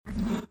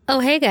Oh,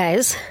 hey,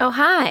 guys. Oh,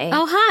 hi.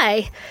 Oh,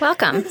 hi.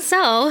 Welcome.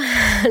 So,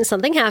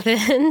 something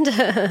happened.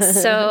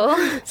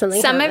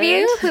 Some of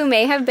you who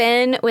may have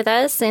been with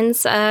us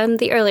since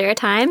the earlier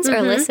times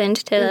or listened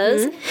to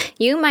those,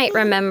 you might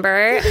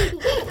remember.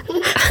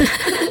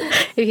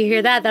 If you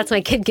hear that, that's my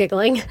kid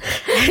giggling.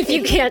 If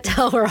you can't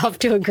tell, we're off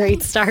to a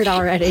great start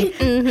already.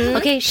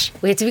 Okay, shh.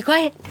 We have to be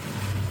quiet.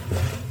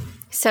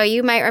 So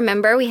you might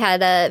remember we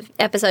had a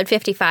episode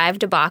 55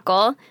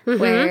 debacle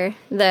where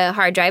the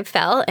hard drive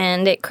fell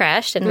and it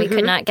crashed and we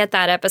could not get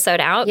that episode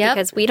out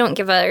because we don't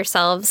give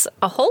ourselves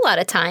a whole lot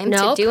of time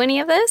to do any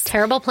of this.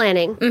 Terrible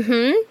planning.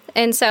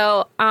 And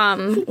so,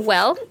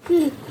 well,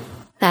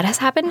 that has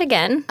happened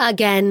again.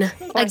 Again.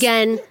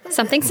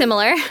 Something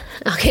similar.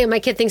 Okay, my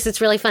kid thinks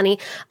it's really funny.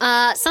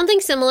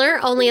 Something similar,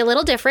 only a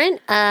little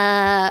different.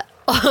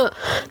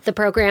 The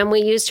program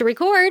we used to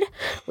record,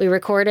 we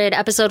recorded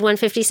episode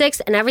 156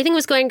 and everything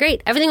was going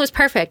great. Everything was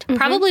perfect.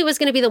 Probably was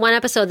going to be the one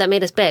episode that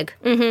made us big.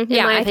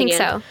 Yeah, I think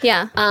so.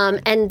 Yeah.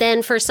 And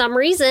then for some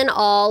reason,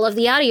 all of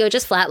the audio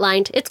just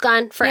flatlined. It's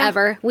gone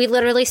forever. We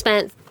literally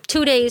spent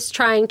 2 days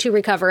trying to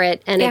recover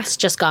it, and it's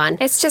just gone.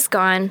 It's just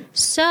gone.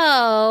 So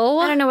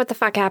I don't know what the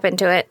fuck happened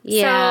to it.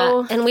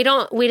 Yeah, and we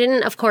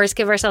didn't, of course,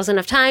 give ourselves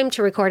enough time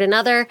to record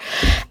another,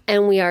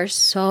 and we are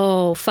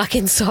so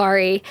fucking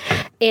sorry.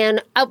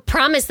 And I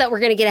promise that we're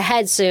going to get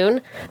ahead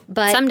soon,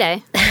 but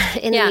someday.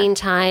 In the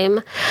meantime,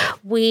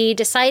 we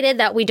decided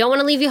that we don't want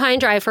to leave you high and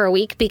dry for a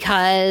week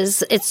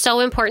because it's so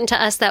important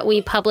to us that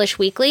we publish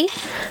weekly.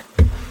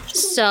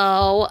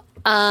 So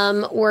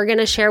we're going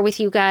to share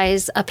with you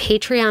guys a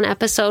Patreon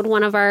episode,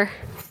 one of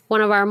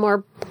our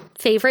more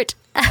favorite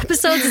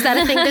episodes. Is that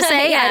a thing to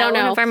say? I don't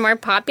know. One of our more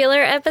popular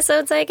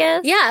episodes, I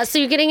guess. Yeah, so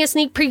you're getting a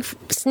sneak peek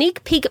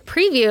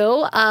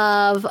preview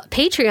of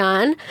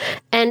Patreon.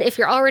 And if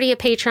you're already a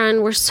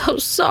patron, we're so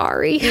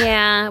sorry.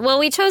 Yeah. Well,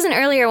 we chose an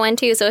earlier one,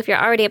 too. So if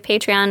you're already a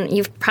Patreon,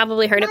 you've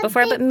probably heard it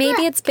before. But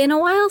maybe it's been a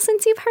while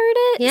since you've heard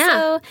it. Yeah.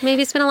 So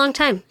maybe it's been a long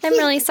time. I'm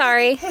really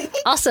sorry.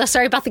 Also,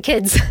 sorry about the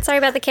kids. Sorry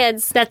about the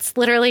kids. That's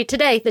literally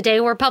today, the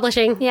day we're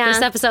publishing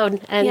this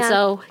episode. And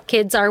so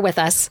kids are with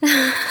us.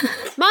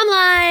 Mom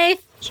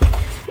life.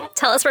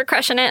 Tell us we're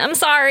crushing it. I'm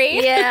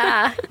sorry.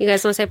 Yeah. You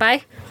guys want to say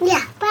bye?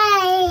 Yeah.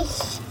 Bye.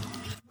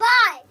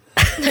 Bye.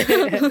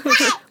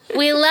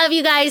 We love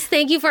you guys.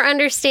 Thank you for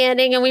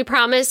understanding. And we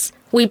promise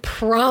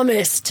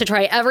to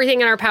try everything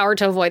in our power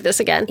to avoid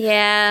this again.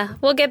 Yeah.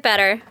 We'll get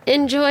better.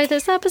 Enjoy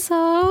this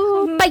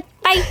episode. Bye.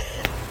 Bye.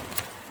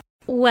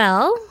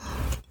 Well,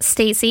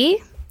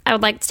 Stacy, I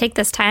would like to take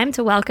this time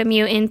to welcome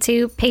you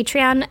into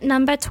Patreon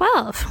number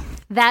 12.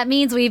 That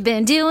means we've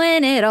been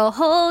doing it a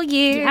whole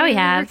year. Yeah, we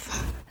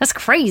have. That's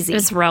crazy.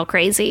 It's real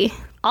crazy.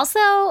 Also,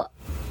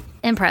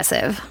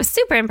 impressive.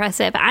 Super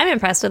impressive. I'm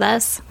impressed with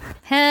us.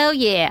 Hell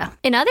yeah.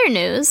 In other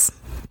news,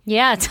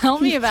 yeah, tell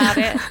me about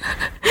it.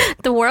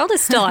 The world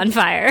is still on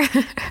fire.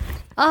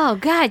 Oh,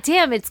 god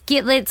damn, it's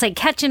like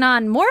catching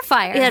on more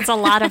fire. Yeah, it's a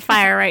lot of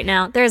fire right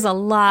now. There's a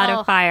lot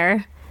of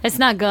fire. It's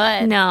not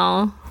good.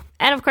 No.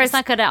 And of course, it's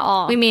not good at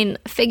all. We mean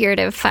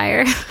figurative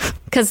fire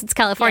because it's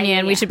California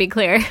and we should be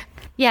clear.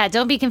 Yeah,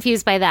 don't be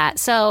confused by that.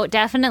 So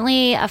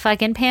definitely a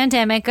fucking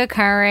pandemic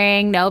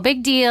occurring. No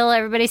big deal.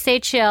 Everybody stay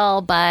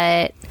chill,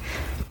 but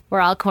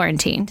we're all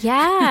quarantined.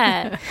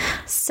 Yeah.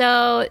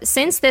 So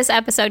since this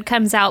episode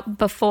comes out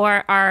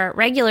before our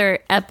regular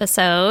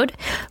episode,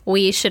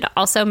 we should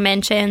also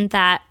mention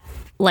that,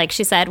 like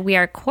she said, we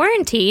are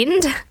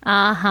quarantined.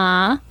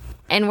 Uh-huh.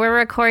 And we're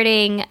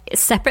recording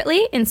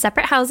separately in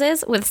separate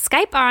houses with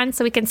Skype on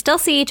so we can still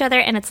see each other.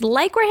 And it's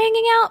like we're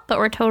hanging out, but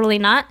we're totally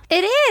not.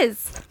 It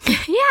is.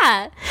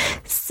 Yeah.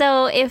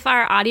 So if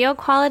our audio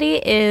quality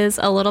is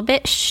a little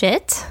bit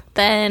shit,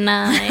 then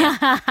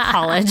I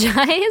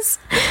apologize.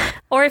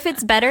 Or if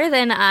it's better,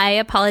 then I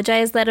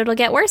apologize that it'll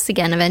get worse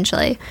again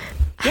eventually.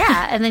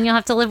 Yeah. And then you'll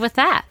have to live with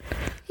that.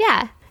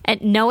 Yeah. And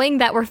knowing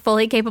that we're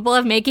fully capable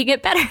of making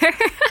it better.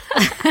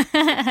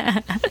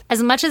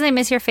 As much as I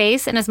miss your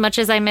face and as much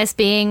as I miss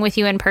being with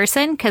you in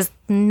person, because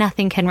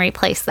nothing can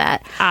replace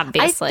that.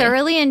 Obviously. I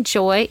thoroughly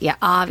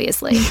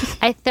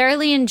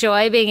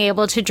enjoy being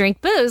able to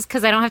drink booze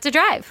because I don't have to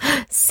drive.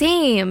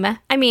 Same.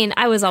 I mean,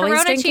 I was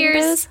always drinking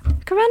cheers. booze.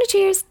 Corona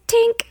cheers.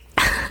 Tink.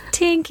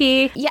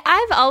 Tinky. Yeah,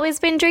 I've always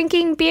been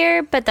drinking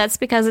beer, but that's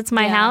because it's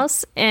my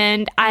house.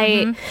 And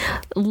I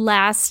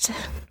last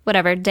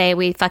whatever day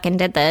we fucking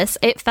did this,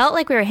 it felt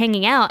like we were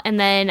hanging out. And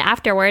then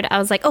afterward, I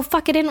was like, oh,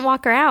 fuck, I didn't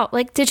walk her out.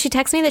 Like, did she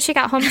text me that she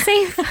got home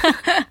safe?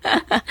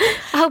 I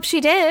hope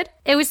she did.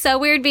 It was so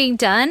weird being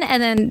done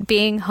and then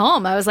being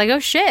home. I was like, oh,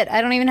 shit.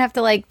 I don't even have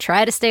to, like,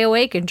 try to stay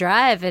awake and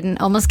drive and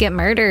almost get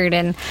murdered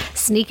and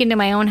sneak into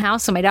my own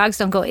house so my dogs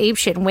don't go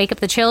apeshit and wake up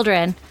the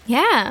children.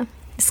 Yeah.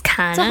 It's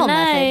kind of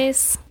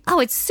nice. Method. Oh,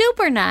 it's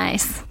super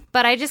nice.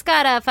 But I just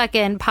got a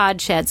fucking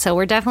pod shed, so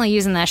we're definitely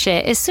using that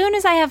shit as soon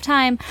as I have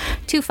time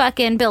to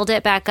fucking build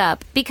it back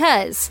up.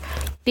 Because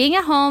being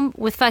at home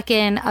with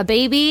fucking a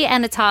baby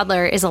and a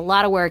toddler is a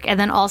lot of work. And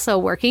then also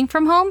working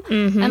from home,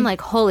 I'm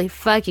like, holy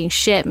fucking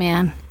shit,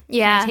 man.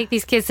 Yeah. Can I take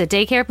these kids to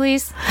daycare,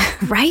 please?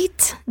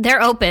 Right?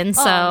 They're open,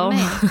 so...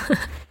 Oh,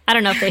 I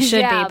don't know if they should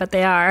Yeah. be, but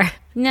they are.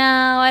 No,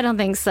 I don't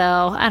think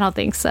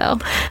so.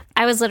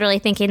 I was literally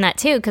thinking that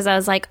too, because I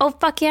was like, oh,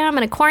 fuck yeah, I'm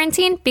going to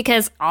quarantine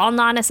because all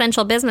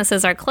non-essential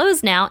businesses are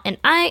closed now, and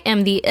I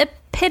am the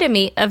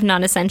epitome of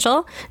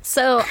non-essential.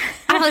 So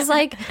I was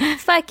like,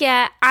 fuck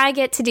yeah, I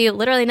get to do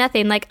literally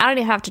nothing. Like, I don't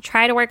even have to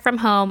try to work from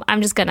home.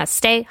 I'm just going to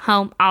stay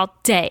home all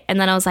day. And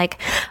then I was like,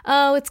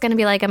 oh, it's going to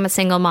be like I'm a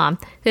single mom.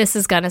 This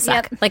is going to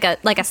suck.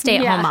 Yep. Like a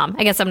stay-at-home Yeah. mom.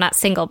 I guess I'm not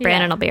single.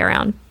 Brandon will be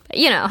around. But,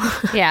 you know.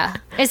 Yeah.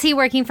 Is he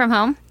working from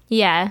home?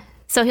 Yeah.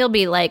 So he'll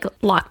be like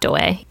locked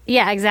away.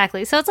 Yeah,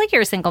 exactly. So it's like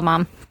you're a single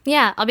mom.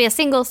 Yeah, I'll be a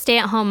single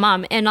stay-at-home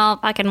mom, and I'll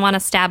fucking want to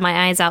stab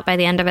my eyes out by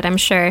the end of it, I'm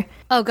sure.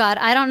 Oh, God.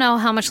 I don't know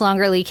how much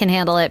longer Lee can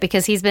handle it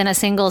because he's been a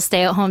single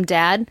stay-at-home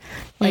dad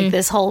like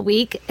this whole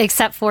week,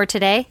 except for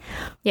today.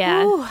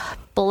 Yeah. Ooh,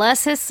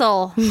 bless his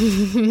soul.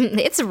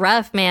 It's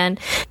rough, man.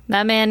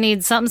 That man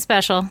needs something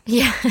special.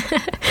 Yeah.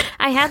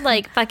 I had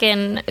like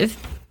fucking,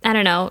 I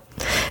don't know,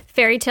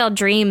 fairy tale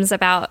dreams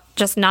about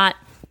just not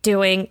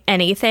doing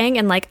anything,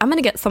 and like I'm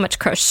gonna get so much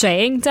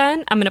crocheting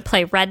done. I'm gonna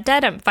play Red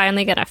Dead. I'm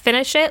finally gonna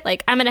finish it.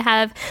 Like I'm gonna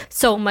have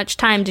so much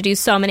time to do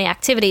so many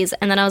activities.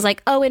 And then I was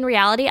like, oh, in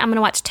reality I'm gonna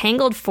watch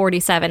Tangled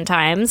 47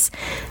 times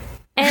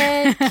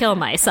and kill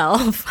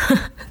myself.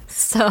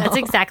 So That's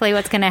exactly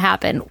what's going to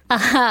happen.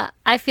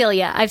 I feel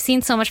ya. I've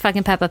seen so much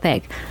fucking Peppa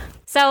Pig.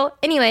 so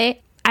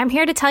anyway, I'm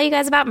here to tell you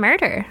guys about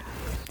murder.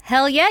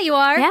 Hell yeah, you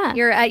are. Yeah.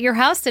 You're at your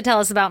house to tell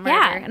us about murder.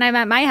 Yeah. And I'm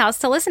at my house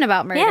to listen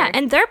about murder. Yeah,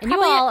 and they're you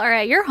probably- all are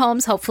at your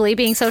homes, hopefully,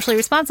 being socially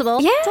responsible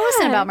to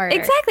listen about murder.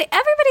 Exactly.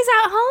 Everybody's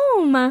at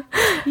home.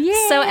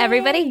 Yay. So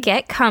everybody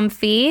get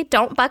comfy.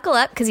 Don't buckle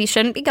up because you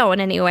shouldn't be going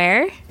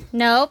anywhere.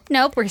 Nope.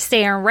 We're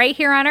staying right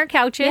here on our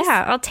couches.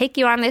 Yeah, I'll take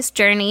you on this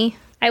journey.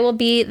 I will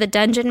be the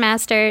dungeon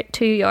master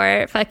to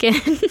your fucking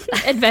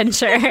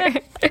adventure.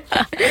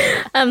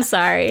 I'm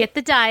sorry. Get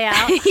the die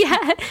out.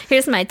 Yeah,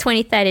 here's my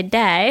 20-sided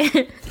die.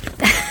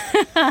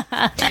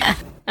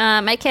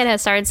 My kid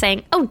has started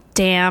saying, oh,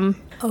 damn.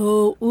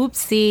 Oh,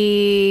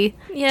 oopsie.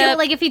 Yeah.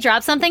 Like if he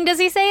drops something, does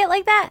he say it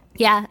like that?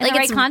 Yeah. In the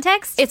right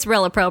context? It's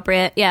real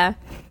appropriate, yeah.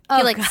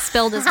 He like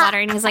spilled his water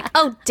and he's like,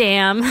 oh,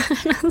 damn. And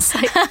I was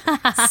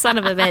like, son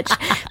of a bitch.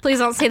 Please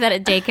don't say that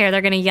at daycare. They're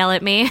going to yell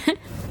at me.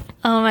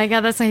 Oh my God,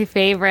 that's my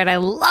favorite. I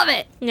love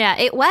it. Yeah,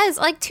 it was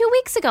like 2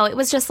 weeks ago. It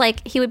was just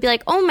like, he would be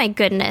like, oh my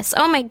goodness,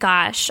 oh my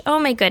gosh, oh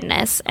my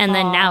goodness. And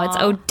then now it's,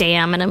 oh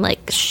damn. And I'm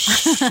like,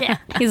 shit,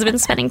 he's been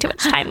spending too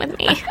much time with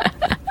me.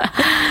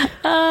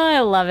 Oh, I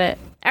love it.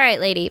 All right,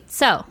 lady.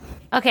 So,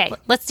 Okay,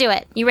 let's do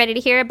it. you ready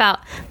to hear about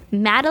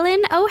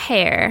Madeline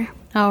O'Hare?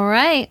 All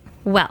right.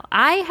 Well,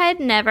 I had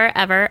never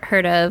ever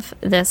heard of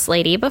this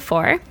lady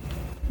before,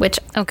 which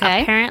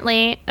Okay.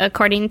 apparently,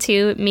 according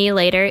to me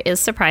later, is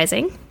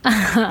surprising.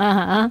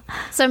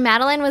 So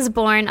Madeline was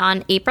born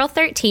on April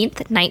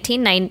 13th,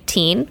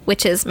 1919,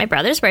 which is my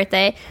brother's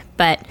birthday,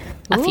 but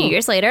a few Ooh.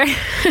 years later,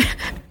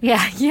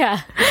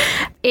 Yeah.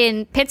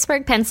 in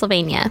Pittsburgh,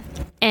 Pennsylvania.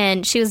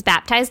 And she was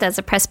baptized as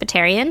a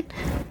Presbyterian,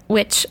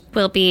 which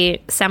will be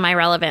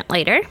semi-relevant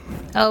later.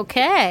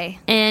 Okay.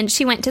 And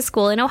she went to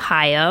school in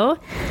Ohio.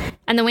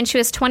 And then when she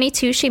was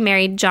 22, she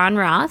married John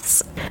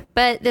Roths.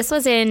 But this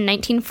was in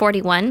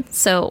 1941,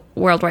 so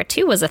World War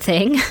II was a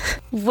thing.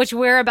 Which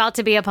we're about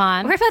to be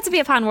upon. We're about to be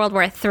upon World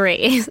War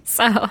III.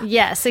 So,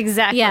 Yes,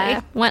 exactly.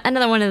 yeah,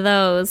 another one of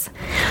those.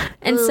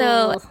 And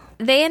so Ugh.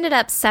 they ended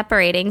up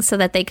separating so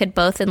that they could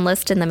both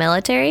enlist in the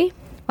military.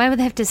 Why would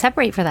they have to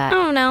separate for that? I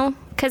don't know,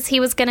 because he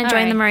was going to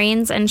join the right.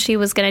 Marines and she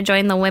was going to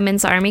join the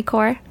Women's Army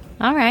Corps.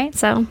 All right.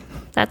 So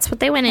that's what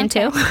they went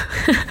into.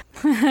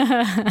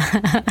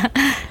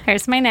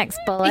 Here's my next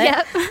bullet.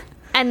 Yep.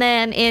 And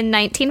then in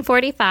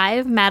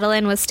 1945,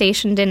 Madeline was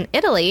stationed in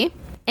Italy,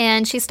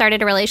 and she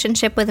started a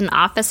relationship with an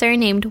officer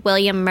named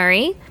William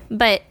Murray,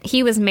 but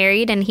he was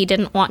married and he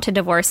didn't want to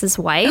divorce his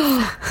wife.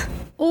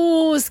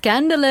 Oh,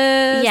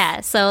 scandalous.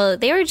 Yeah, so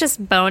they were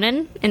just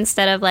boning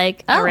instead of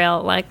like a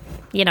real, like,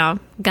 you know,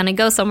 gonna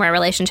go somewhere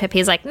relationship.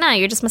 He's like, no,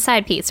 you're just my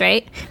side piece,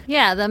 right?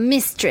 Yeah, the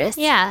mistress.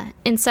 Yeah.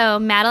 And so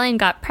Madeline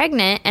got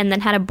pregnant and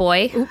then had a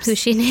boy who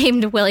she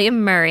named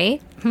William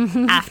Murray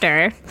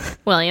after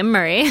William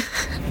Murray,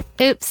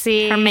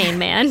 Oopsie. her main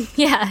man.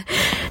 Yeah.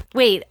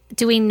 Wait,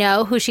 do we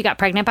know who she got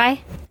pregnant by?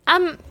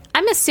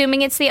 I'm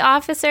assuming it's the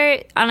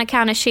officer on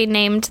account of she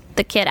named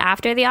the kid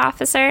after the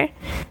officer.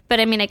 But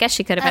I mean, I guess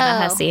she could have been a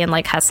hussy and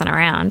like hussing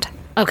around.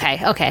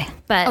 Okay.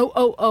 But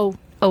Oh.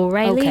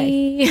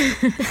 O'Reilly.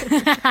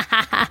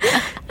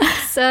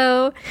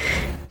 So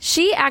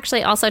she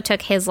actually also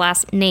took his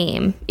last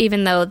name,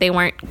 even though they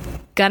weren't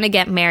gonna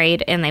get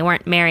married and they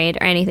weren't married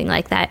or anything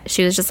like that.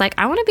 She was just like,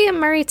 I want to be a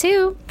Murray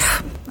too.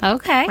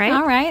 Okay. Right?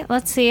 All right.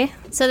 Let's see.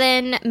 So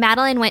then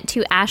Madeline went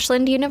to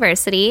Ashland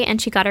University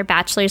and she got her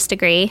bachelor's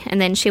degree. And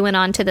then she went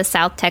on to the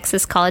South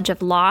Texas College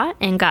of Law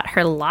and got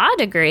her law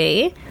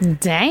degree.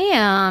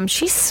 Damn,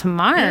 she's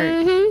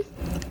smart.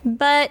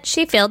 But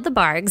she failed the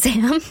bar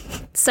exam.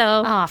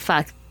 So Oh,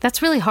 fuck.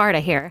 That's really hard,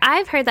 I hear.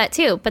 I've heard that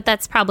too, but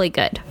that's probably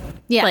good.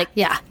 Yeah, Like,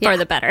 yeah. for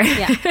the better.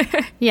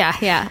 Yeah.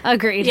 Yeah.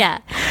 Agreed. Yeah.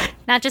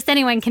 Not just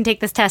anyone can take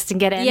this test and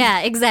get in.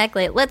 Yeah,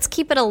 exactly. Let's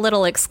keep it a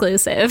little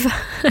exclusive.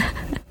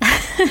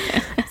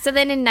 So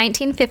then in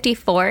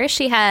 1954,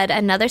 she had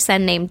another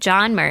son named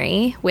John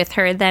Murray with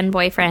her then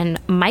boyfriend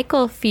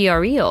Michael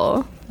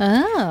Fiorio.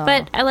 Oh.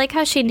 But I like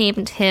how she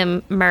named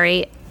him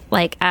Murray,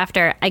 like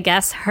after, I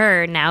guess,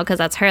 her now, because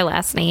that's her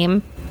last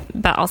name.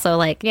 But also,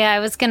 like, Yeah, I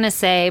was going to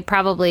say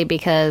probably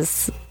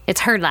because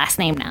it's her last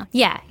name now.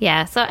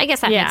 yeah. So I guess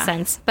that makes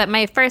sense. But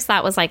my first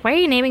thought was like, why are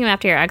you naming him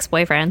after your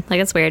ex-boyfriend?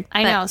 Like, it's weird.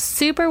 I But know.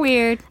 Super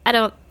weird. I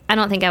don't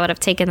think I would have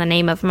taken the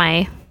name of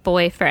my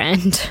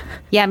boyfriend.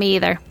 Yeah, me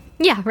either.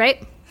 Yeah,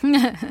 right?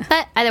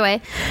 But either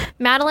way,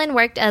 Madeline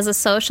worked as a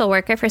social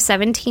worker for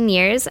 17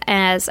 years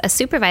as a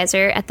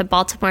supervisor at the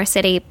Baltimore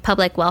City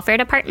Public Welfare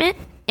Department.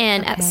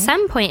 And at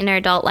some point in her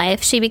adult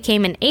life, she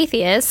became an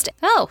atheist.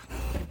 Oh,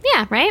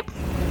 Yeah, right?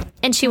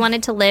 And she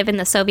wanted to live in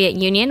the Soviet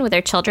Union with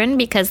her children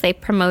because they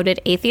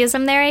promoted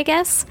atheism there, I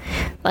guess.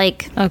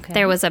 Like, Okay.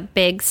 there was a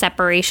big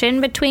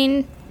separation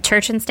between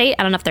church and state.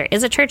 I don't know if there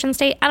is a church and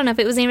state. I don't know if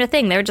it was even a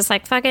thing. They were just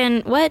like,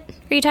 fucking, what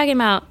are you talking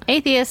about?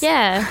 atheist.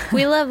 Yeah,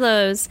 we love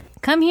those.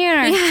 Come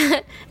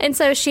here. And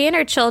so she and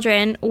her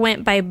children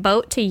went by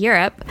boat to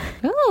Europe.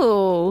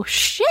 Oh,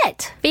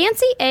 shit.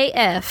 Fancy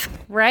AF.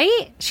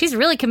 Right? She's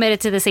really committed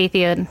to this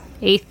atheism.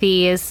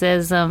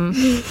 Atheism.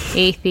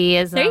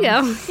 There you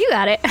go. You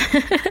got it.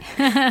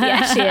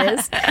 Yeah, she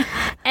is.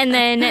 And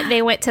then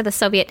they went to the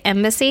Soviet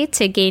embassy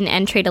to gain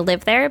entry to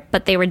live there,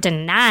 but they were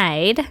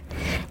denied.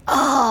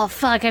 Oh,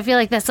 fuck. I feel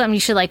like that's something you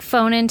should, like,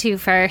 phone into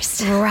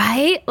first.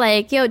 Right?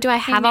 Like, yo, do I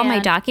have all my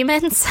man.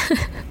 documents?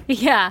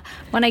 Yeah.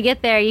 When I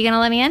get there, you gonna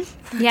let me in?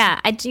 Yeah.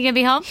 You gonna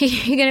be home?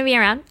 You're going to be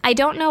around. I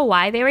don't know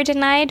why they were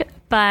denied,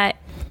 but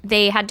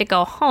they had to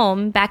go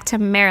home back to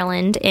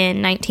Maryland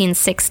in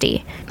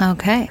 1960.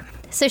 Okay.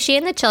 So she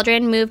and the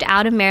children moved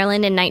out of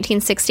Maryland in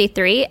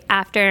 1963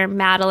 after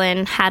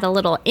Madeline had a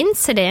little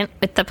incident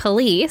with the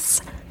police.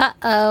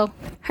 Uh-oh.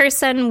 Her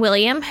son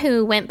William,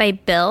 who went by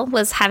Bill,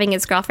 was having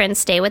his girlfriend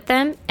stay with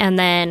them, and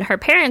then her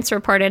parents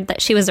reported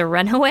that she was a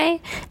runaway,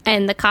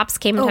 and the cops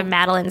came to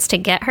Madeline's to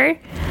get her.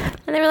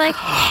 And they were like,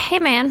 hey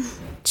man,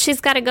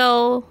 she's got to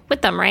go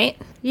with them, right?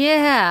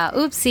 Yeah.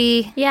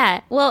 Oopsie.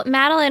 Yeah. Well,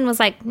 Madeline was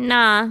like,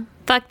 nah,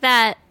 fuck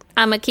that.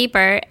 I'm a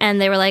keeper. And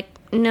they were like,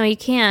 no, you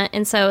can't.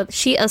 And so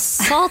she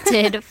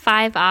assaulted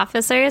 5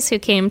 officers who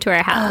came to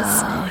her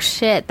house. Oh,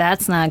 shit.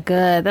 That's not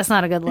good. That's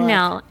not a good look.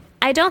 No,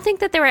 I don't think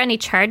that there were any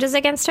charges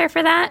against her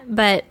for that,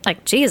 but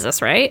like, Jesus,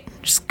 right?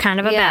 Just kind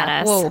of a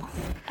badass. Whoa.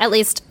 At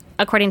least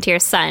according to your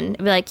son.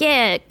 Be like,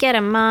 yeah, get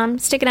him, mom.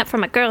 Sticking up for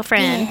my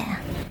girlfriend.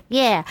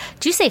 Yeah.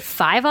 Did you say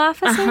 5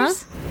 officers? Uh-huh.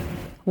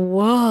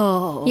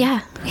 Whoa. Yeah.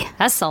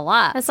 That's a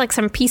lot. That's like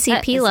some That is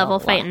PCP a level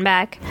lot. fighting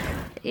back.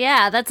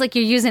 Yeah, that's like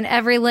you're using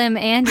every limb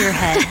and your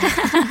head.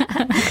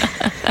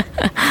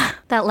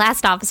 That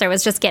last officer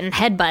was just getting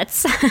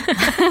headbutts.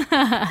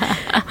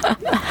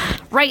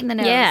 Right in the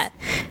nose. Yeah.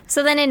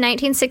 So then in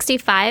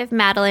 1965,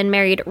 Madeline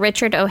married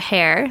Richard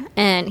O'Hare,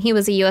 and he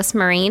was a U.S.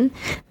 Marine.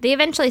 They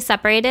eventually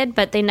separated,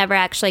 but they never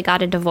actually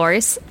got a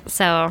divorce.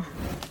 So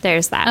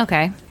there's that.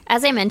 Okay.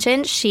 As I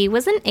mentioned, she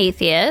was an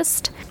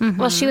atheist.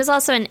 Well, she was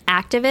also an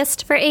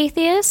activist for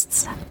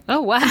atheists.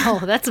 Oh, wow.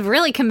 That's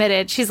really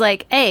committed. She's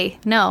like, hey,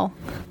 no.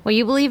 What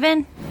you believe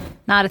in?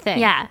 Not a thing.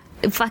 Yeah.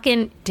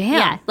 Fucking Damn.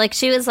 Yeah. Like,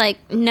 she was like,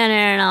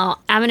 no.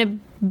 I'm going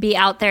to be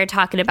out there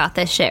talking about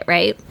this shit,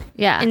 right?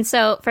 Yeah. And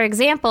so, for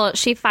example,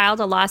 she filed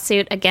a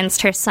lawsuit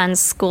against her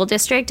son's school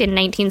district in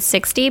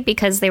 1960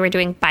 because they were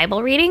doing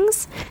Bible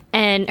readings.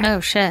 And Oh,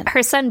 shit.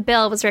 her son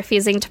Bill was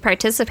refusing to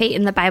participate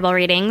in the Bible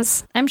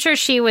readings. I'm sure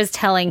she was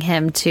telling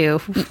him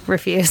to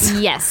refuse.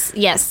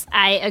 Yes,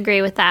 I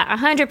agree with that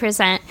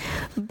 100%.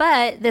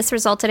 But this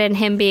resulted in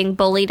him being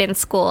bullied in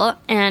school,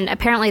 and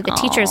apparently the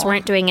teachers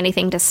weren't doing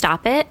anything to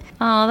stop it.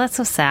 Oh, that's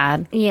so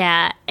sad.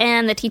 Yeah,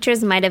 and the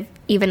teachers might have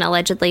even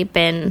allegedly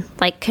been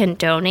like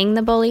condoning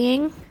the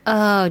bullying.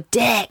 Oh,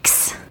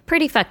 dicks.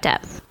 Pretty fucked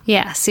up.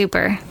 Yeah,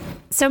 super.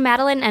 So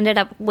Madeline ended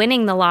up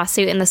winning the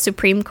lawsuit in the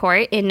Supreme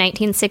Court in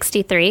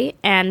 1963,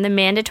 and the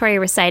mandatory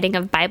reciting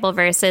of Bible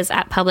verses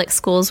at public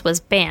schools was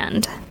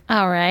banned.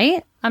 All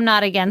right. I'm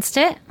not against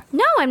it.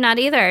 No, I'm not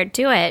either.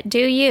 Do it. Do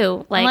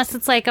you. Like, Unless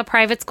it's like a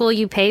private school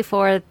you pay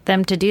for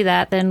them to do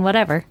that, then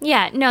whatever.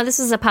 yeah, no, this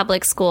is a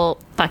public school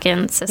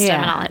fucking system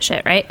Yeah. and all that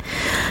shit, right?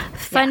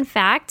 Fun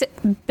fact,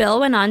 Bill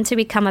went on to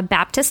become a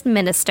Baptist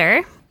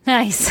minister,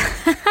 Nice.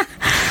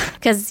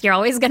 because you're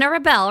always going to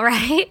rebel,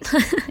 right?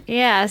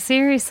 Yeah,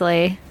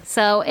 seriously.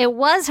 So it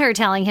was her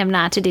telling him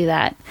not to do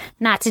that,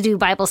 not to do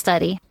Bible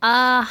study.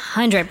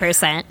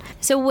 100%.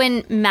 So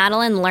when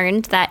Madeline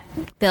learned that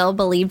Bill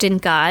believed in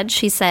God,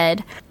 she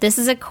said, this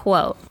is a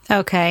quote.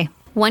 Okay.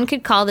 One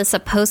could call this a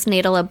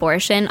postnatal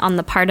abortion on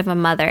the part of a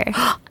mother.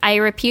 I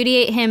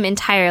repudiate him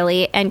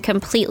entirely and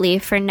completely,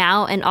 for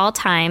now and all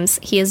times,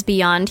 he is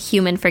beyond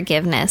human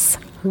forgiveness.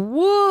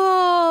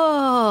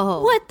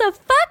 Whoa. What the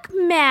fuck,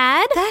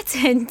 Mad? That's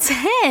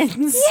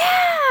intense.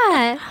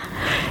 Yeah.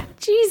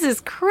 Jesus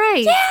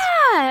Christ.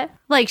 Yeah.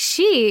 Like,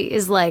 she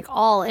is like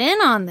all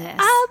in on this.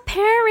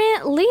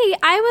 Apparently.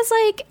 I was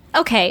like,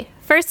 okay,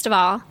 first of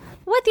all,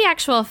 what the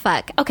actual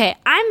fuck? Okay,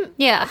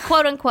 I'm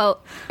quote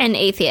unquote an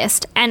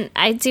atheist, and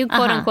I do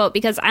quote unquote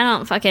because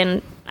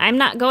I'm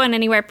not going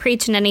anywhere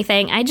preaching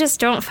anything. I just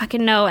don't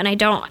fucking know, and I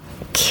don't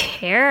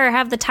care or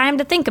have the time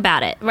to think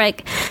about it.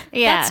 Like,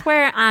 that's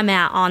where I'm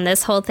at on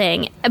this whole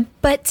thing.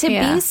 But to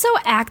be so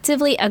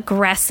actively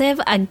aggressive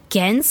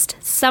against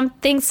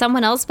something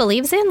someone else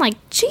believes in, like,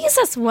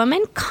 Jesus,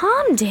 woman,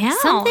 calm down.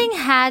 Something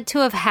had to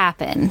have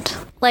happened.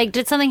 Like,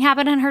 did something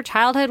happen in her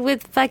childhood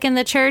with fucking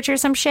the church or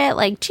some shit?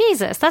 Like,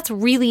 Jesus, that's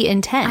really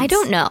intense. I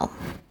don't know.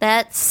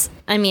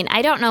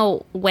 I don't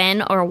know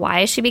when or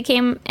why she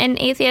became an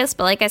atheist,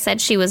 but like I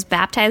said, she was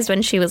baptized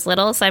when she was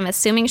little, so I'm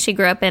assuming she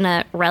grew up in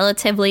a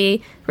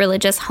relatively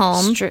religious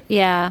home.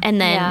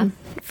 And then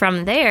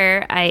from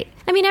there,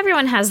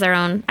 everyone has their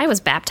own, I was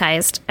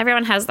baptized.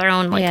 Everyone has their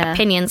own,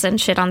 opinions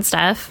and shit on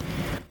stuff.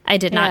 I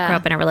did not grow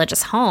up in a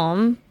religious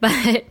home,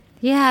 but...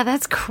 Yeah,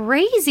 that's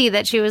crazy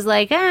that she was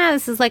like,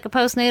 this is like a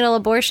postnatal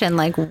abortion.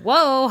 Like,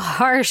 whoa,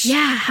 harsh.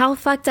 Yeah, how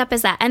fucked up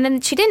is that? And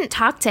then she didn't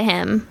talk to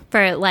him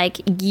for like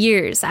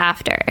years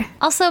after.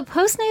 Also,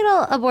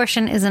 postnatal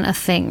abortion isn't a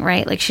thing,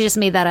 right? Like, she just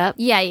made that up?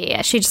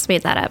 Yeah. She just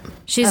made that up.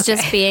 She's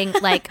just being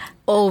like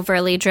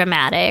overly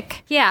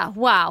dramatic. Yeah,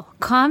 wow.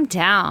 Calm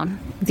down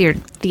with your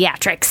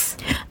theatrics.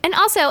 And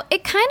also,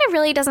 it kind of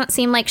really doesn't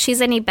seem like she's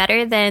any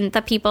better than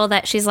the people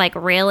that she's like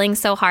railing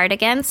so hard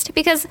against,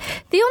 because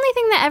the only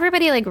thing that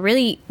everybody like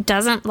really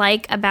doesn't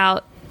like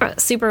about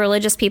super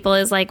religious people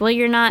is like, well,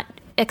 you're not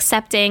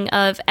accepting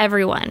of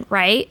everyone,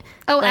 right?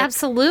 Oh, like,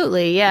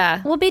 absolutely,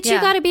 yeah. Well, bitch, you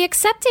gotta be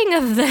accepting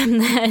of them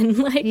then.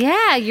 Like,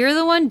 yeah, you're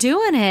the one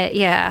doing it.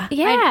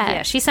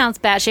 Yeah. She sounds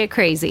batshit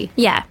crazy.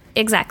 Yeah,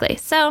 exactly.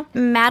 So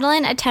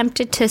Madeline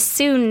attempted to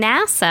sue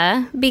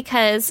NASA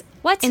because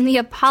in the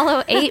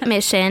Apollo 8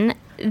 mission,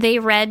 they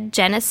read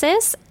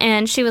Genesis,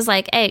 and she was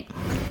like, hey,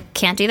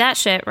 can't do that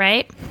shit,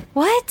 right?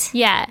 What?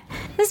 Yeah.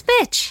 This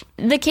bitch.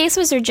 The case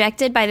was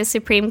rejected by the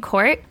Supreme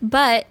Court,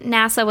 but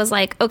NASA was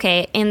like,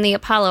 okay, in the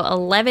Apollo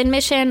 11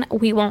 mission,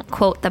 we won't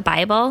quote the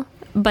Bible,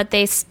 but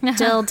they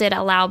still did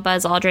allow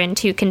Buzz Aldrin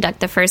to conduct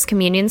the first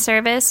communion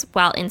service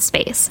while in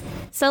space.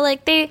 So,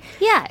 like,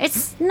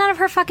 it's none of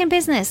her fucking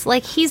business.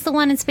 Like, he's the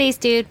one in space,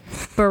 dude.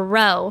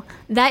 Bro,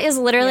 that is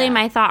literally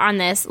my thought on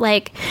this.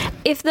 Like,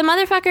 if the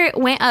motherfucker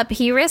went up,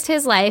 he risked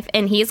his life,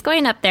 and he's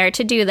going up there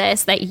to do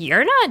this that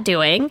you're not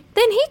doing,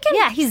 then he can...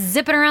 Yeah, he's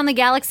zipping around the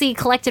galaxy,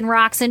 collecting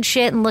rocks and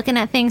shit, and looking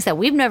at things that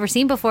we've never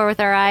seen before with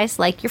our eyes.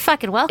 Like, you're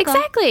fucking welcome.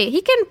 Exactly.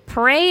 He can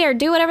pray or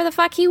do whatever the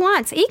fuck he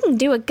wants. He can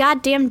do a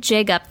goddamn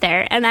jig up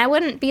there, and I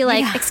wouldn't be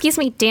like, excuse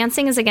me,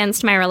 dancing is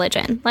against my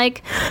religion.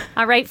 Like...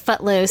 All right,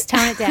 footloose,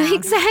 tone it down.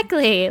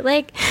 Exactly.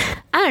 Like,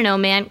 I don't know,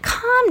 man.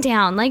 Calm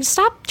down. Like,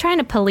 stop trying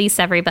to police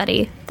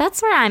everybody.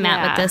 That's where I'm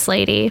at with this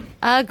lady.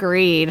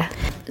 Agreed.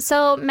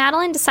 So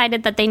Madeline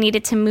decided that they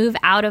needed to move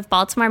out of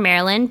Baltimore,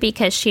 Maryland,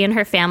 because she and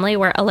her family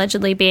were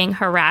allegedly being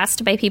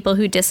harassed by people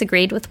who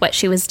disagreed with what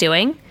she was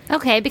doing.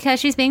 Okay,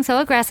 because she's being so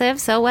aggressive,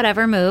 so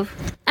whatever, move.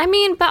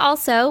 But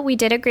also, we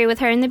did agree with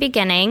her in the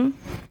beginning,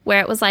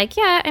 where it was like,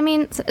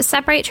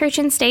 separate church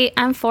and state.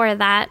 I'm for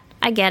that.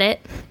 I get it.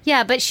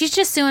 Yeah, but she's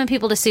just suing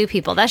people to sue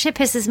people. That shit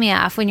pisses me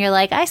off when you're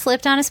like, I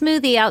slipped on a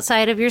smoothie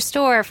outside of your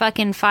store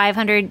fucking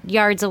 500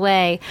 yards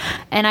away,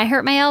 and I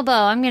hurt my elbow.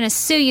 I'm going to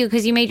sue you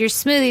because you made your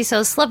smoothie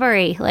so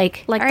slippery.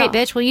 Like all right,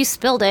 bitch, well, you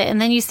spilled it,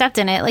 and then you stepped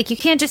in it. Like, you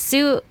can't just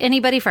sue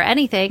anybody for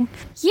anything.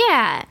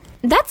 Yeah.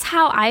 That's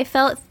how I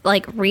felt,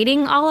 like,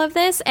 reading all of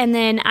this. And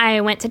then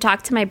I went to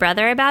talk to my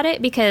brother about it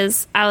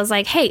because I was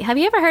like, hey, have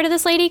you ever heard of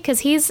this lady?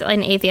 Because he's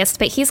an atheist,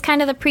 but he's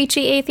kind of the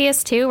preachy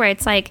atheist, too, where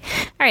it's like,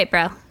 all right,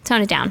 bro,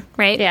 tone it down,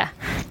 right? Yeah.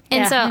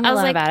 And so I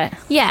was like, about it.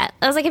 Yeah.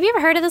 I was like, have you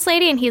ever heard of this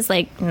lady? And he's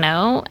like,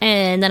 no.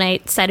 And then I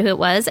said who it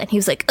was, and he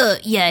was like,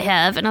 yeah, I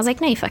have. And I was like,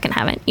 no, you fucking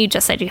haven't. You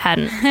just said you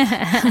hadn't.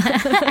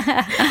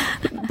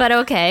 But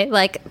okay,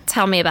 like,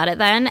 tell me about it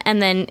then.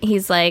 And then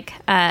he's like,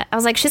 I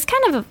was like, she's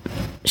kind of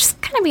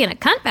being a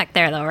cunt back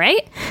there, though,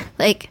 right?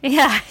 Like,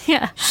 yeah.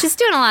 She's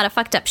doing a lot of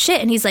fucked up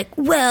shit. And he's like,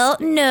 well,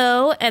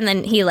 no. And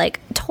then he, like,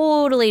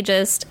 totally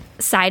just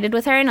sided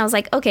with her. And I was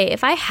like, okay,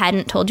 if I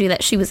hadn't told you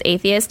that she was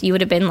atheist, you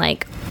would have been,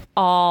 like,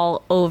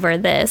 all over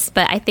this.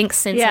 But I think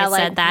since I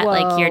said that, whoa,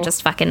 like, you're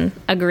just fucking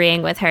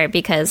agreeing with her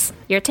because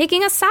you're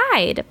taking a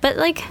side. But,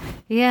 like,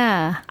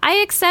 yeah, I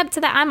accept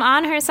that I'm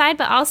on her side,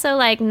 but also,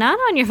 like, not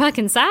on your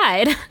fucking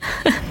side.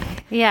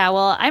 Yeah,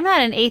 well, I'm not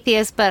an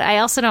atheist, but I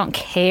also don't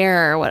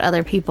care what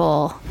other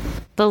people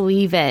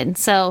believe in.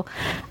 So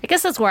I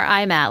guess that's where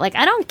I'm at. Like,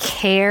 I don't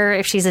care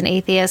if she's an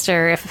atheist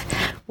or if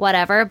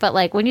whatever, but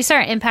like when you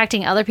start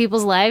impacting other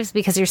people's lives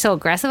because you're so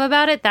aggressive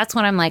about it, that's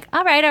when I'm like,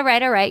 all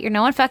right. You're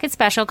no one fucking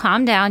special.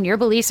 Calm down. Your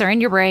beliefs are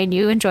in your brain.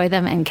 You enjoy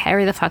them and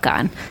carry the fuck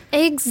on.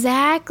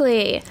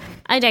 Exactly.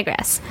 I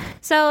digress.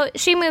 So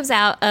she moves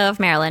out of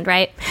Maryland,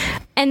 right?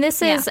 And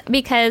this is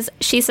because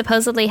she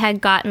supposedly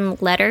had gotten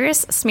letters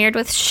smeared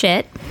with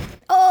shit.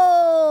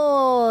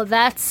 Oh,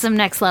 that's some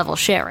next level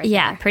shit right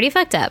Yeah, there. pretty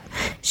fucked up.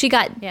 She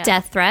got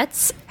death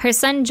threats. Her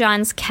son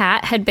John's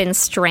cat had been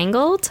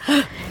strangled.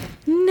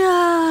 No!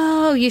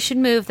 No, you should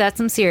move. That's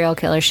some serial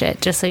killer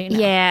shit, just so you know.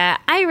 Yeah,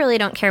 I really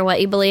don't care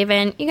what you believe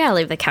in. You gotta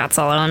leave the cats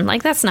alone.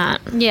 Like, that's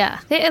not... Yeah.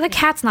 The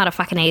cat's not a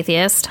fucking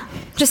atheist.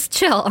 Just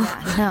chill.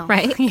 No.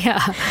 Right?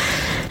 Yeah.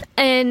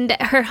 And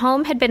her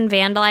home had been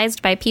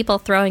vandalized by people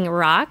throwing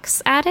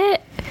rocks at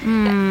it,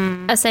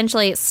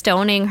 essentially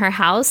stoning her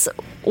house,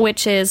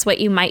 which is what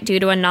you might do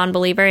to a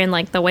non-believer in,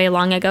 like, the way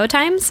long ago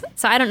times.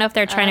 So I don't know if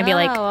they're trying to be,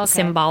 like,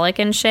 symbolic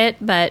and shit,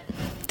 but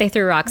they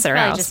threw rocks at her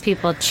house. Just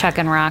people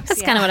chucking rocks.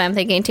 That's kind of what I'm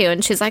thinking, too.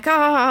 And she's like,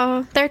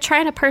 oh, they're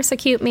trying to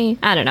persecute me.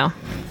 I don't know.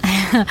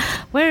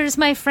 Where's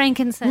my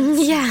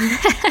frankincense? Yeah.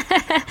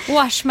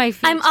 Wash my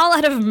feet. I'm all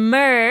out of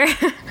myrrh.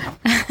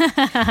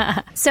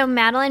 So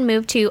Madeline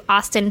moved to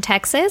Austin,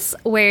 Texas,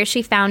 where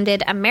she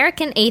founded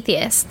American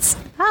Atheists.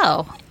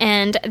 Oh.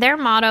 And their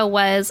motto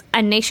was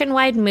a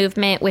nationwide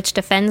movement which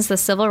defends the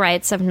civil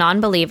rights of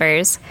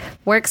non-believers,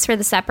 works for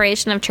the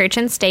separation of church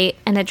and state,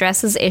 and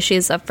addresses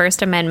issues of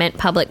First Amendment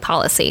public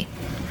policy.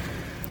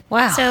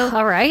 Wow. So,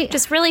 all right.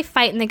 Just really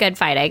fighting the good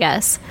fight, I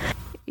guess.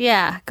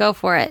 Yeah, go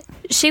for it.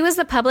 She was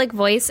the public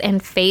voice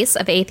and face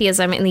of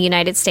atheism in the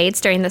United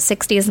States during the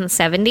 60s and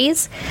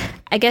 70s.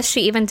 I guess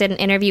she even did an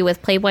interview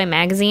with Playboy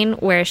magazine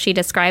where she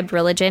described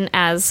religion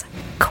as,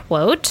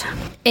 quote,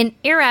 an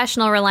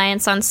irrational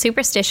reliance on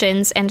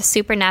superstitions and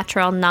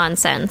supernatural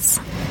nonsense.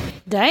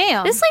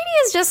 Damn. This lady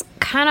is just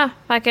kind of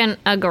fucking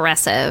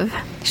aggressive.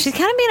 She's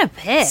kind of being a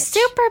bitch.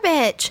 Super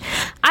bitch.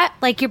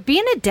 You're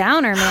being a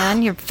downer,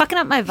 man. You're fucking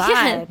up my vibe.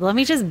 Yeah. Let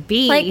me just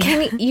be. Like,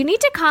 you need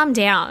to calm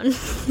down.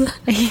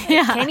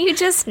 Yeah. Can you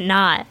just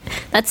not?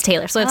 That's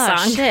Taylor Swift's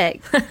song.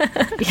 Shit.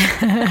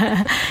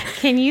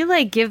 Can you,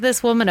 like, give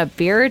this woman a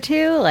beer or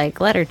two?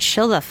 Like, let her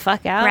chill the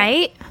fuck out?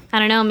 Right? I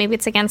don't know. Maybe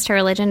it's against her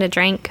religion to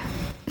drink.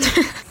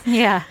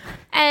 Yeah.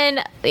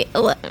 And,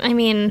 I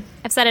mean,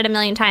 I've said it a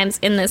million times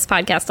in this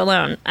podcast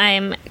alone.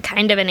 I'm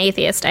kind of an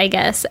atheist, I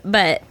guess.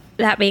 But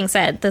that being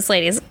said, this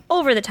lady's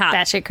over the top.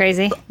 Batshit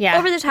crazy. Yeah.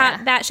 Over the top,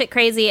 batshit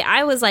crazy.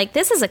 I was like,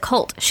 this is a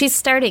cult. She's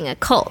starting a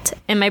cult.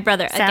 And my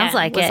brother, Sounds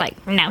like was it.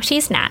 like, no,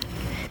 she's not.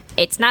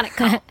 It's not a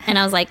cult. And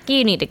I was like,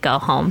 you need to go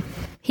home.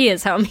 He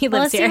is home. He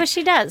lives Let's here. see what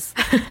she does.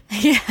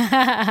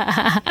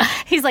 Yeah.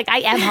 He's like, I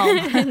am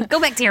home. Go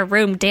back to your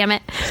room, damn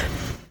it.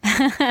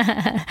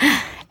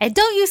 And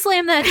don't you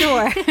slam that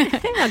door.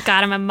 Oh,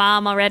 God, I'm a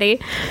mom already.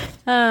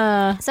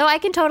 So I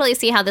can totally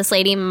see how this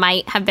lady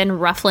might have been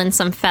ruffling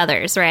some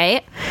feathers,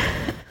 right?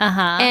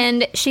 Uh-huh.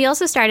 And she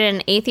also started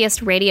an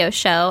atheist radio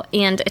show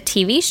and a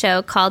TV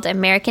show called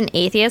American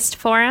Atheist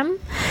Forum.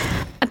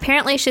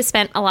 Apparently, she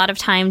spent a lot of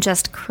time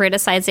just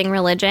criticizing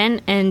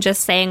religion and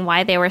just saying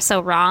why they were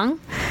so wrong.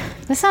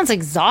 This sounds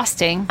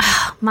exhausting.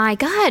 Oh, my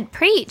God,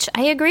 preach.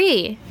 I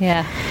agree.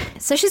 Yeah.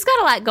 So she's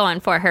got a lot going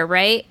for her,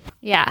 right?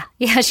 Yeah.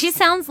 Yeah, she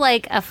sounds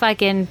like a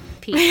fucking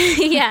piece.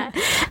 Yeah.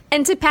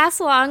 And to pass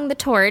along the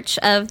torch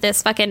of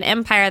this fucking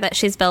empire that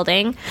she's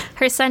building,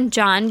 her son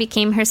John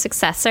became her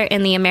successor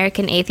in the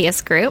American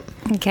Atheist group.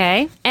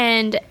 Okay.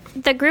 And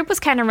the group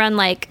was kind of run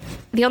like,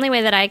 the only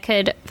way that I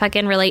could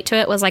fucking relate to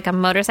it was like a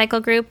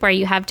motorcycle group where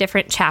you have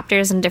different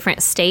chapters in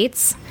different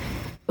states.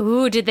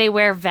 Ooh, did they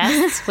wear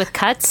vests with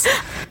cuts?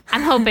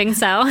 I'm hoping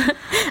so.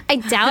 I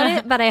doubt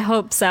it, but I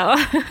hope so.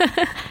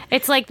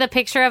 It's like the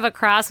picture of a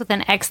cross with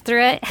an X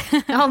through it.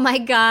 Oh my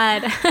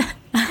God.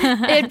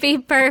 It'd be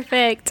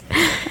perfect.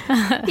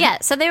 Yeah,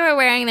 so they were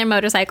wearing their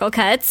motorcycle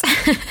cuts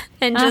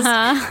and just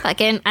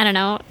fucking, I don't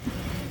know,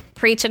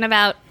 preaching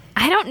about,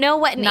 I don't know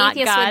what an Not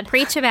atheist God. would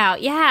preach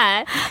about.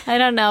 Yeah. I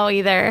don't know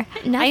either.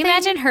 Nothing? I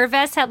imagine her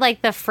vest had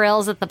like the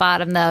frills at the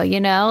bottom, though,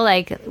 you know,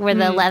 like where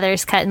the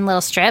leather's cut in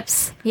little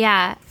strips.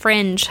 Yeah,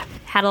 fringe.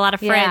 Had a lot of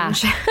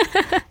fringe.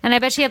 Yeah. And I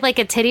bet she had like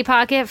a titty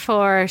pocket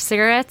for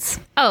cigarettes.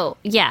 Oh,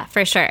 yeah,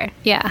 for sure.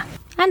 Yeah.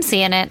 I'm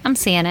seeing it.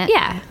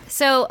 Yeah.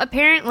 So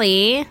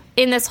apparently,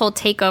 in this whole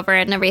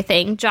takeover and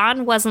everything,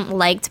 John wasn't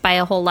liked by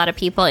a whole lot of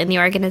people in the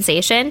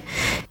organization.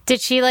 Did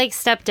she like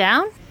step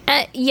down?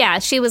 Yeah,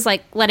 she was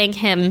like letting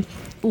him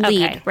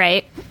lead, Okay.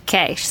 right?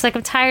 Okay. She's like,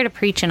 I'm tired of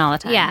preaching all the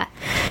time. Yeah.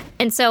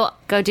 And so,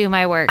 Go do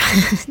my work.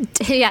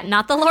 yeah,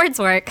 not the Lord's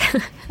work.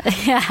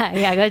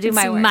 yeah, go do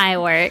my It's work. my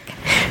work.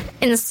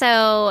 And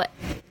so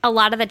a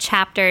lot of the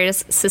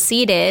chapters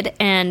seceded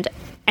and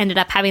ended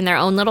up having their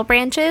own little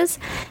branches.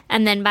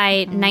 And then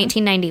by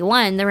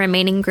 1991, the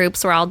remaining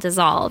groups were all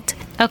dissolved.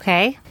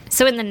 Okay.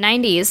 So in the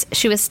 90s,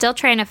 she was still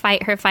trying to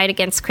fight her fight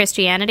against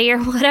Christianity or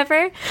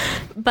whatever.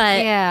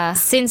 But Yeah.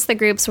 since the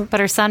groups were... But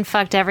her son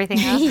fucked everything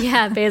up.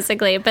 Yeah,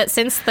 basically. But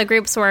since the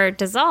groups were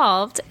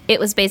dissolved, it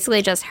was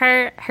basically just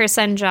her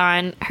son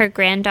John, her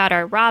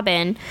granddaughter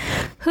Robin,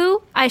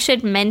 who I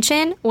should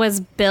mention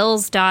was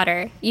Bill's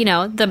daughter. You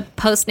know, the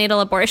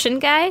postnatal abortion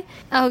guy.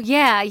 Oh,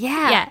 yeah.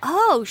 Yeah.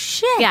 Oh,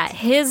 shit. Yeah,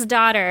 his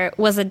daughter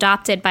was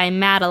adopted by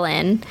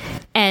Madeline.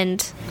 And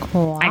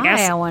Why, I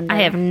guess I wonder?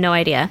 I have no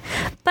idea.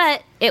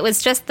 But it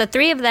was just the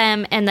three of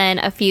them and then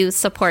a few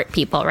support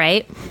people,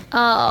 right?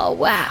 Oh,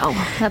 wow.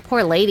 That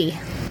poor lady.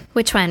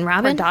 Which one, Her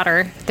Robin?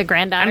 daughter, the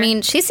granddaughter. I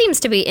mean, she seems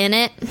to be in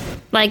it.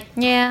 Like,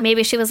 Yeah.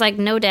 maybe she was like,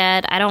 no,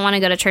 Dad, I don't want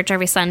to go to church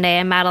every Sunday.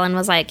 And Madeline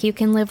was like, you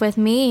can live with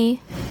me.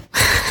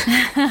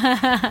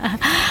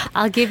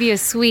 I'll give you a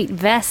sweet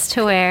vest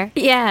to wear.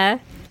 Yeah.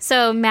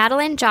 So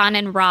Madeline, John,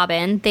 and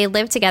Robin, they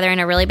lived together in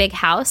a really big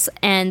house,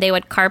 and they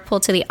would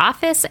carpool to the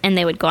office, and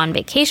they would go on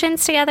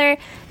vacations together.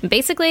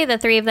 Basically, the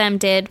three of them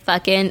did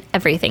fucking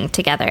everything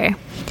together.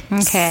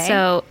 Okay.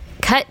 So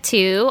cut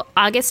to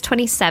August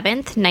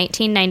 27th,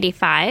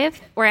 1995.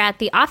 We're at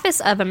the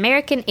Office of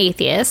American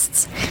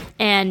Atheists,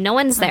 and no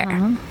one's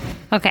there.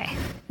 Okay.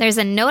 There's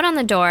a note on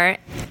the door,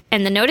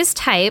 and the note is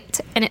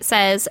typed, and it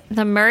says,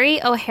 "The Murray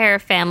O'Hare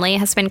family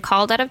has been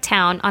called out of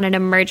town on an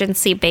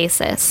emergency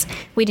basis.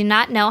 We do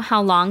not know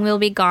how long we'll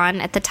be gone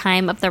at the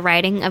time of the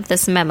writing of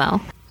this memo."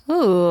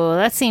 Ooh,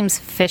 that seems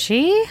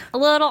fishy. A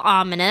little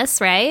ominous,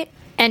 right?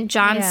 And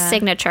John's Yeah.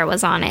 signature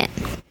was on it.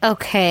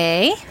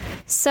 Okay.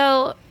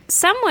 So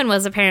someone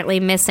was apparently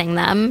missing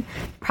them,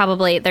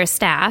 probably their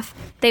staff.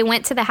 They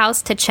went to the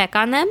house to check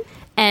on them,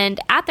 and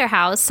at their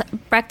house,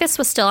 breakfast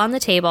was still on the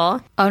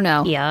table. Oh,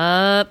 no.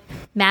 Yup.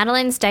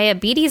 Madeline's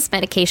diabetes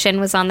medication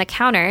was on the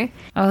counter.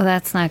 Oh,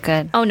 that's not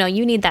good. Oh no,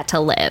 you need that to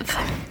live.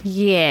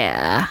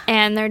 Yeah.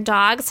 And their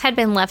dogs had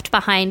been left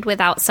behind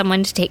without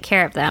someone to take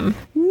care of them.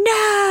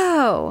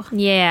 No.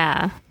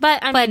 Yeah.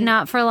 But I But mean,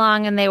 not for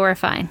long, and they were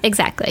fine.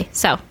 exactly.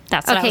 So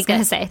that's what I Okay, was going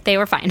to good. say. They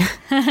were fine.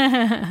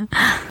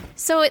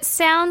 So it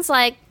sounds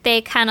like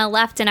they kind of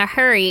left in a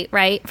hurry,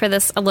 right, for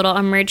this little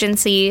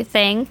emergency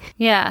thing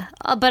Yeah.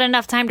 But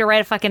enough time to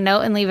write a fucking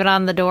note and leave it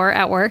on the door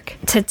at work.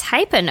 to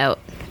type a note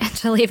and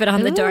to leave it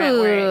on the door at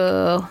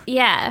work. Ooh.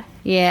 Yeah.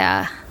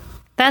 Yeah.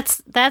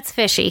 That's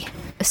fishy.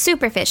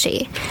 Super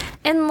fishy.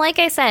 And like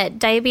I said,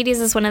 diabetes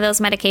is one of those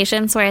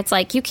medications where it's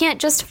like you can't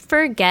just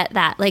forget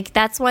that. Like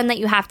that's one that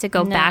you have to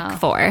go back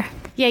for.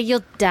 Yeah,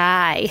 you'll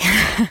die.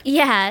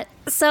 Yeah.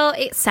 So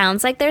it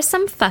sounds like there's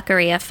some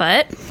fuckery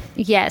afoot.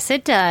 Yes,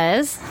 it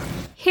does.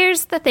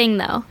 Here's the thing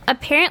though.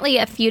 Apparently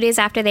a few days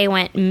after they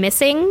went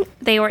missing,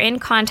 they were in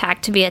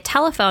contact via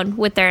telephone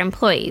with their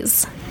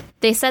employees.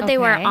 They said they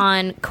were Okay.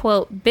 on,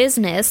 quote,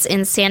 business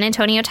in San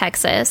Antonio,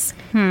 Texas.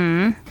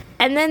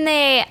 And then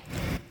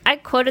I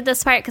quoted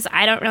this part because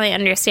I don't really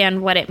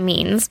understand what it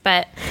means,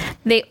 but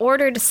they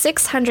ordered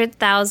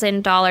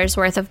 $600,000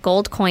 worth of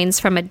gold coins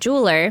from a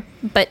jeweler,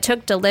 but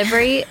took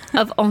delivery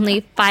of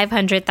only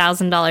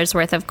 $500,000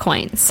 worth of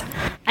coins.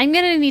 I'm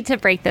going to need to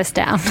break this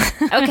down.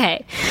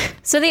 Okay,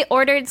 so they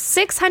ordered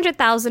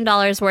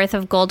 $600,000 worth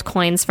of gold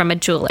coins from a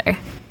jeweler.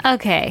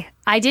 Okay.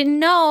 I didn't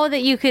know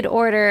that you could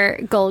order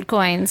gold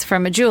coins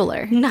from a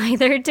jeweler.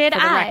 Neither did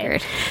the I.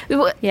 record.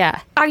 W-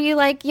 Yeah. Are you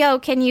like, yo,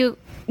 can you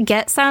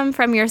get some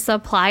from your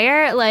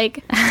supplier?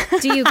 Like,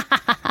 do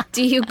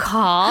you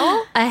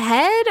call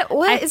ahead?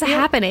 What is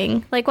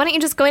happening? Like, why don't you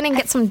just go in and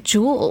get some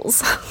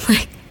jewels?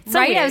 Like, so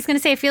Right? weird. I was going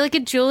to say, I feel like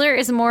a jeweler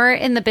is more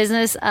in the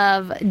business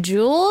of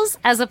jewels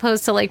as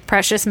opposed to like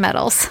precious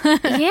metals.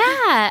 Yeah,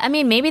 I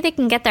mean, maybe they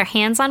can get their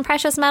hands on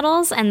precious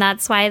metals, and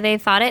that's why they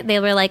thought it. They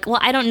were like, well,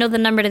 I don't know the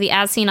number to the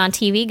as seen on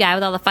TV guy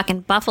with all the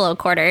fucking buffalo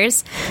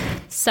quarters.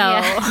 So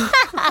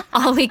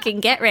all we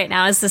can get right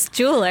now is this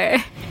jeweler.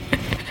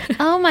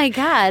 Oh my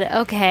God.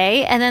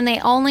 Okay. And then they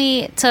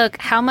only took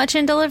how much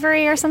in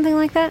delivery or something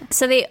like that?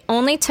 So they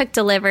only took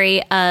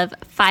delivery of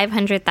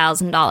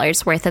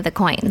 $500,000 worth of the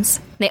coins.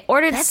 They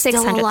ordered That's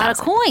still a lot of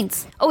 600,000.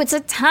 coins. Oh, it's a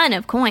ton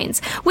of coins.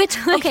 Which,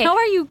 okay, How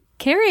are you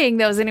carrying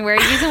those anywhere?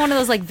 Are you using one of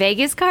those like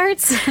Vegas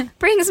cards?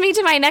 brings me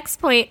to my next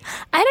point.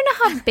 I don't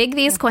know how big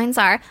these coins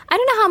are. I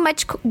don't know how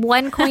much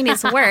one coin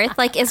is worth.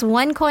 Like, is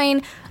one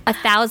coin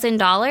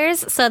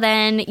 $1,000? So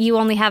then you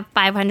only have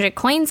 500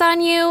 coins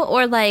on you?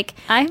 Or like,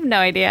 I have no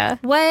idea.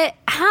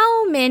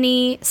 how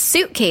many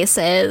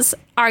suitcases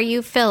are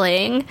you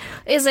filling?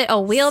 Is it a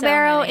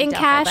wheelbarrow many in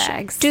duffel cash?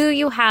 bags. Do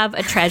you have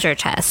a treasure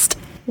chest?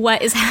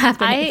 What is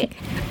happening?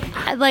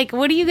 Like,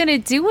 what are you going to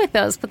do with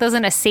those? Put those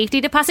in a safety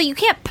deposit? You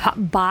can't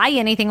buy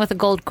anything with a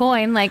gold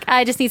coin. Like,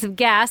 I just need some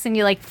gas, and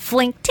you like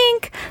flink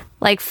tink,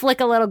 like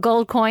flick a little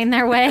gold coin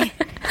their way.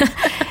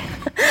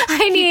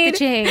 I need The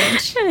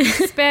change.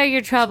 Spare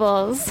your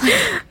troubles.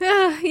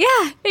 yeah,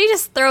 you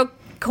just throw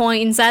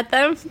coins at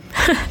them.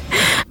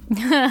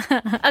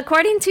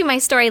 According to my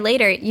story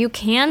later, you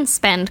can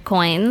spend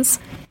coins,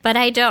 but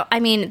I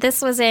mean,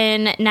 this was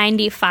in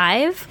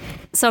 95,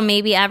 so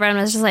maybe everyone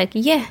was just like,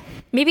 yeah.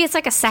 Maybe it's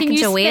like a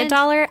Sacagawea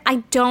dollar.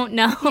 I don't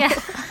know. Yeah.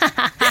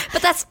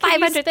 But that's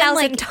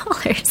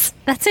 $500,000.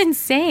 That's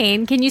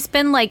insane. Can you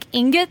spend like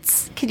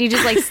ingots? Could you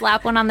just like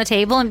slap one on the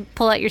table and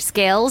pull out your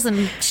scales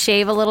and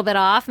shave a little bit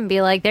off and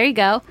be like, there you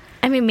go.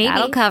 I mean, maybe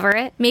That'll cover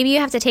it. Maybe you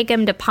have to take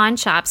them to pawn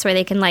shops where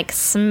they can like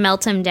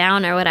smelt them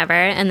down or whatever,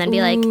 and then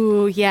be like,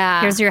 Ooh,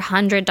 yeah. here's your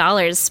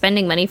 $100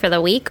 spending money for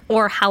the week,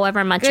 or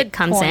however much Good it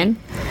comes point. in.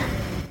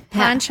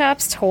 Pawn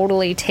shops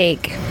totally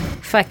take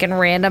fucking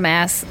random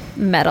ass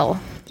metal.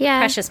 Yeah.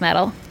 Precious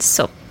metal.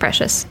 So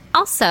precious.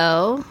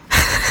 Also,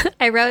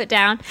 I wrote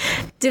down,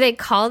 do they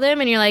call them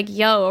and you're like,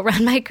 yo,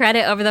 run my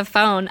credit over the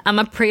phone. I'm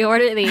going to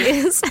pre-order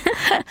these.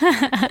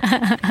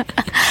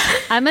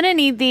 I'm going to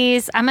need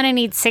these. I'm going to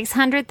need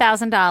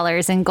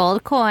 $600,000 in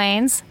gold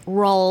coins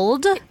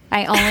rolled.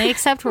 I only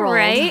accept rolled.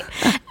 Right?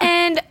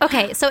 And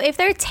okay, so if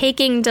they're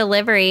taking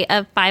delivery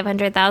of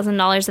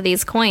 $500,000 of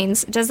these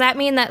coins, does that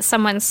mean that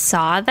someone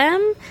saw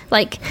them?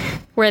 Like,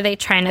 were they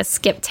trying to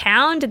skip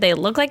town? Did they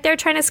look like they were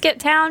trying to skip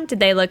town? Did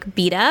they look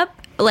beat up?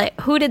 Like,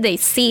 who did they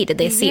see? Did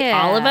they see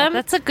all of them?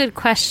 That's a good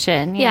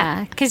question.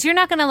 Yeah. Because you're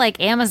not going to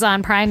like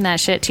Amazon Prime that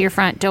shit to your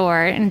front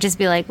door and just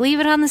be like, leave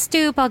it on the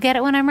stoop. I'll get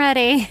it when I'm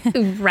ready.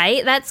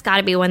 Right? That's got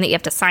to be one that you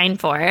have to sign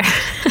for.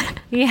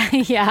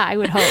 Yeah, I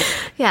would hope.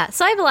 Yeah.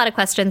 So I have a lot of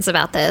questions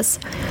about this.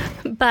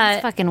 But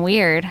It's fucking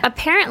weird.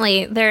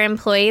 apparently their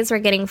employees were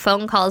getting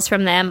phone calls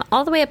from them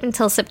all the way up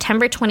until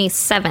September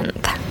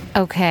 27th.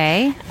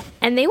 Okay.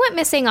 And they went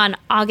missing on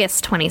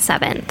August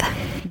 27th.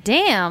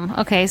 Damn.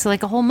 Okay, so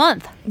like a whole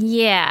month.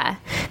 Yeah.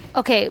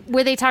 Okay,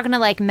 were they talking to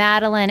like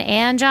Madeline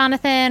and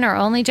Jonathan or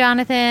only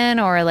Jonathan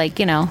or like,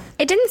 you know?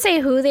 It didn't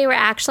say who they were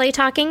actually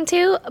talking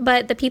to,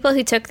 but the people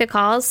who took the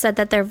calls said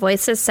that their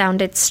voices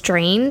sounded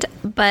strained,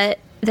 but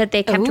that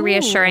they kept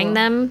reassuring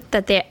them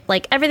that they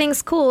like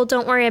everything's cool,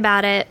 don't worry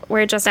about it.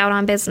 We're just out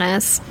on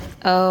business.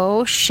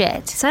 Oh,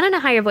 shit. So I don't know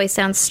how your voice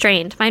sounds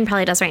strained. Mine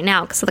probably does right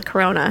now because of the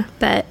corona,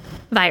 but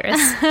virus,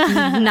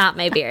 not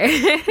my beer.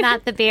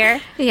 Not the beer?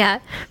 Yeah.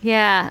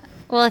 Yeah.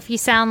 Well, if you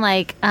sound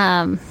like,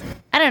 I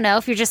don't know,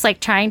 if you're just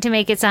like trying to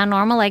make it sound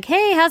normal, like,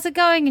 hey, how's it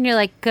going? And you're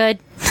like, good.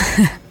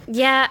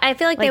 Yeah, I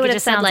feel like they Like, it would have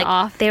just said sounds like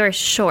off. they were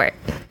short.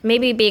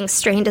 Maybe being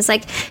strained is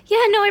like,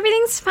 yeah, no,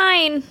 everything's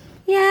fine.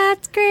 Yeah,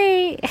 it's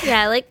great.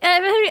 Yeah, like, no,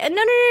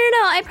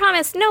 I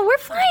promise. No, we're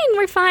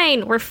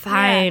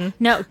fine.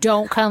 No,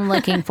 don't come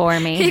looking for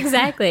me.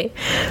 Exactly.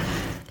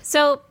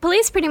 So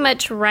police pretty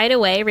much right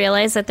away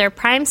realize that their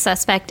prime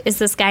suspect is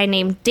this guy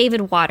named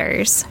David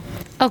Waters.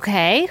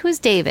 Okay, who's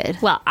David?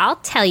 Well, I'll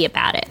tell you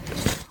about it.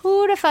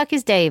 Who the fuck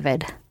is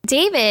David?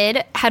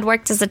 David had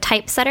worked as a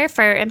typesetter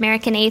for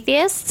American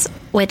Atheists,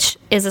 which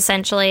is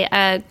essentially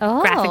a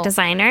graphic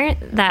designer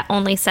that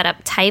only set up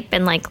type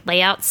and like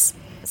layouts.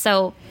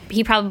 So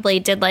he probably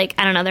did like,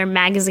 I don't know, their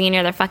magazine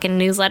or their fucking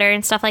newsletter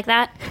and stuff like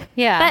that.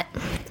 Yeah.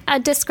 But a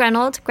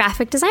disgruntled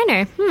graphic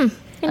designer.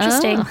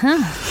 Interesting.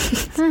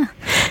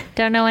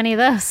 Don't know any of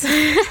those.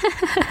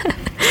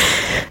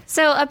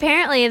 So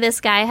apparently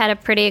this guy had a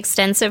pretty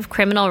extensive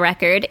criminal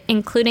record,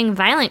 including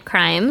violent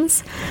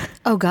crimes.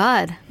 Oh,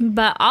 God.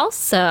 But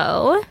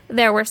also,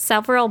 there were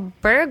several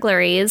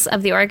burglaries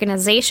of the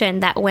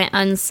organization that went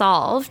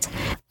unsolved.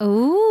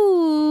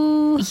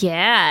 Ooh.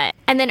 Yeah.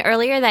 And then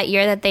earlier that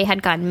year that they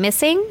had gone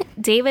missing,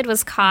 David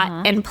was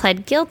caught and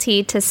pled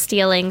guilty to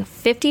stealing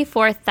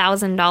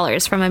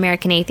 $54,000 from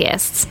American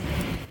Atheists.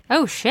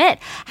 Oh, shit.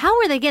 How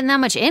were they getting that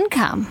much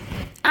income?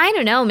 I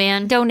don't know,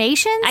 man.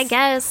 Donations? I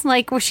guess.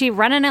 Like, was she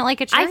running it like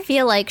a church? I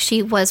feel like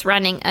she was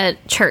running a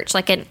church,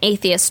 like an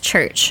atheist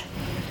church.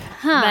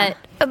 Huh.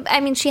 But,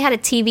 I mean, she had a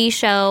TV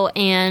show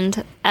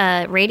and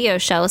a radio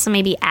show, so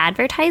maybe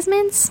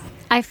advertisements?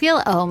 I feel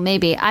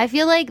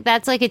like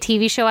that's like a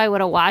TV show I would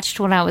have watched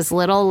when I was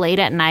little, late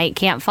at night,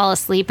 can't fall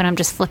asleep, and I'm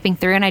just flipping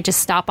through and I just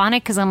stop on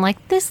it because I'm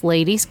like, this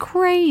lady's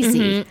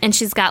crazy. And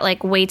she's got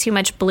like way too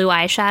much blue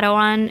eyeshadow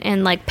on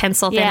and like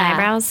pencil thin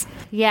eyebrows.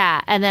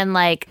 Yeah, and then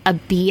like a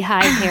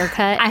beehive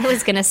haircut. I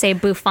was going to say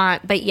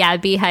bouffant, but yeah,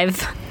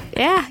 beehive.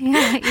 yeah,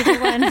 either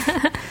one.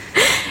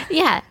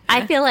 Yeah,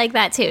 I feel like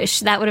that too.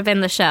 That would have been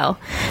the show.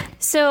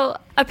 So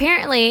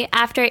apparently,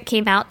 after it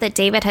came out that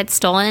David had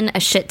stolen a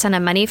shit ton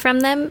of money from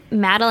them,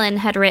 Madeline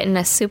had written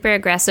a super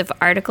aggressive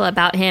article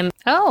about him.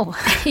 Oh.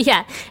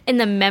 Yeah, in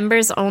the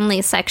members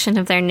only section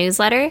of their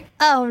newsletter.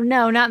 Oh,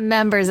 no, not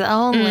members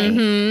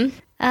only.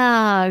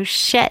 Oh,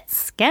 shit.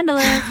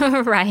 Scandalous.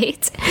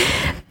 Right.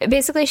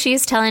 Basically,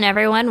 she's telling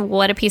everyone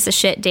what a piece of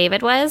shit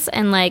David was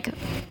and like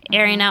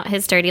airing out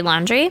his dirty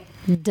laundry.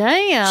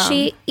 Damn.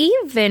 She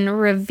even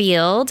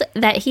revealed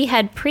that he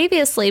had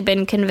previously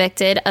been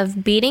convicted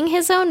of beating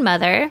his own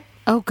mother.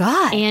 Oh,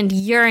 God. And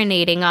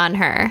urinating on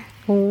her.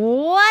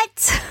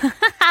 What?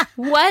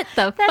 What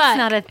the fuck? That's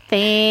not a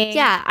thing.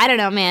 Yeah, I don't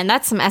know, man.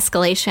 That's some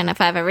escalation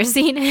if I've ever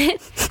seen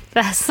it.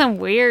 That's some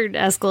weird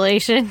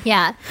escalation.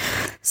 Yeah.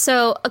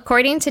 So,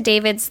 according to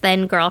David's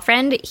then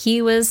girlfriend,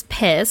 he was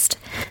pissed.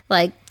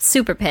 Like,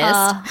 super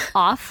pissed.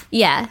 Off.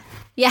 Yeah.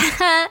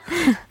 Yeah.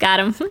 Got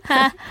him.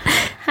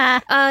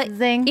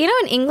 Zing. You know,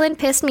 in England,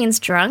 pissed means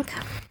drunk.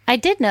 I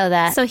did know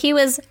that. So he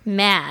was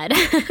mad.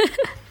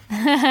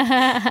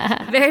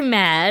 Very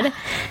mad.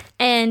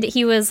 And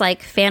he was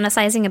like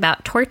fantasizing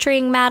about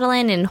torturing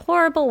Madeline in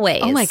horrible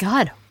ways. Oh my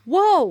God.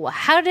 Whoa.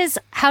 How does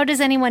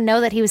anyone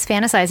know that he was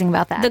fantasizing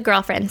about that? The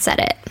girlfriend said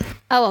it.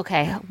 Oh,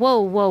 okay.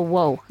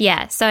 Whoa.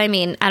 Yeah. So, I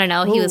mean, I don't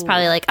know. He was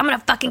probably like, I'm going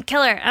to fucking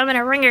kill her. I'm going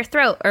to wring her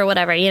throat or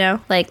whatever, you know,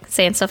 like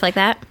saying stuff like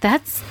that.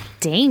 That's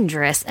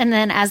dangerous. And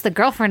then as the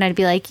girlfriend, I'd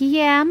be like,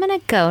 yeah, I'm going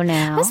to go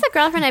now. As the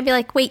girlfriend, I'd be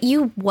like, wait,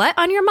 you what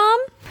on your mom?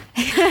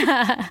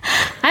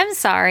 I'm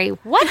sorry.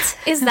 What?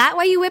 Is that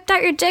why you whipped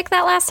out your dick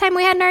that last time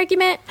we had an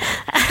argument?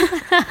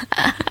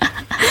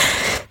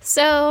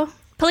 So,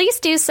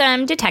 police do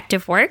some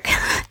detective work,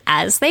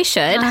 as they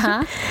should.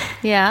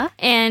 Yeah.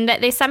 And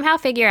they somehow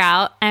figure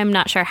out, I'm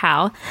not sure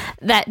how,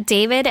 that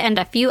David and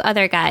a few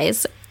other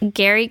guys,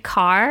 Gary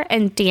Carr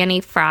and Danny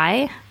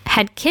Fry,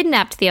 had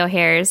kidnapped the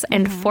O'Hares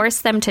and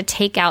forced them to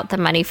take out the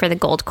money for the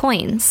gold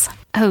coins.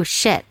 Oh,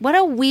 shit. What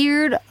a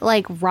weird,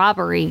 like,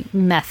 robbery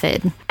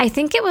method. I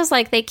think it was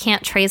like they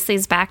can't trace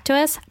these back to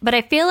us, but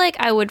I feel like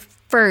I would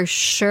for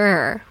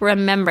sure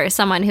remember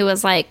someone who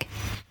was like,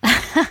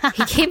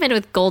 he came in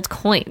with gold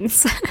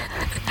coins.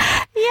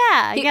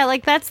 Yeah,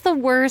 like, that's the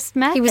worst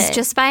method. He was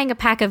just buying a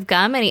pack of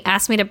gum and he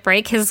asked me to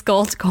break his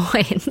gold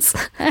coins.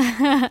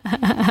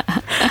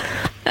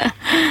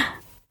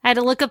 I had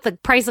to look up the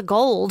price of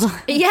gold.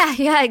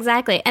 Yeah,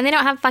 exactly. And they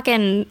don't have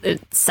fucking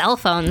cell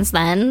phones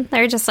then.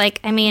 They're just like,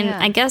 I mean,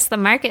 I guess the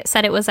market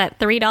said it was at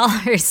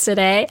 $3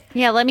 today.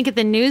 Yeah, let me get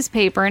the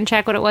newspaper and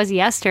check what it was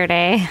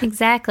yesterday.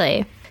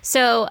 Exactly.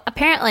 So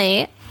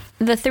apparently,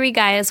 the three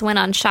guys went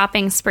on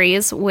shopping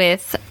sprees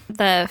with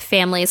the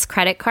family's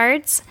credit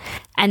cards,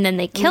 and then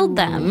they killed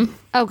them.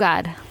 Oh,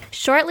 God.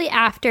 Shortly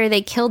after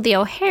they killed the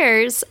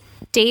O'Hares,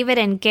 David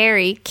and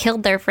Gary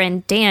killed their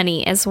friend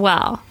Danny as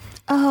well.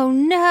 Oh,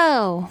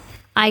 no.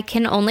 I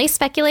can only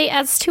speculate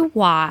as to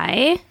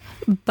why,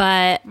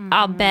 but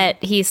I'll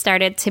bet he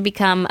started to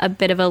become a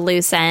bit of a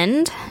loose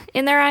end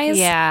in their eyes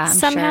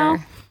somehow.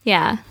 Sure.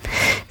 Yeah.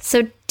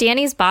 So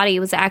Danny's body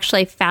was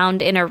actually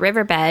found in a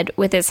riverbed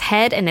with his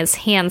head and his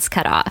hands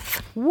cut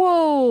off.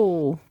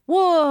 Whoa.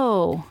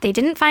 They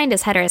didn't find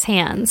his head or his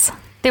hands.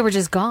 They were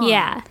just gone.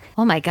 Yeah.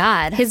 Oh, my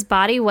God. His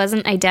body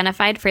wasn't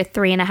identified for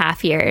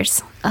 3.5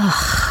 years.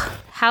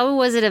 How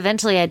was it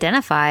eventually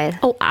identified?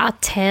 Oh, I'll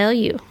tell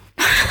you.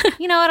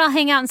 You know what? I'll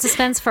hang out in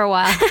suspense for a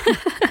while.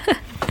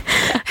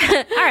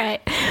 All right.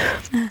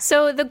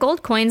 So the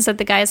gold coins that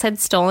the guys had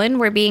stolen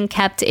were being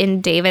kept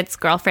in David's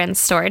girlfriend's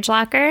storage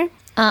locker.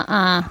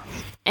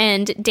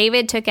 And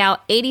David took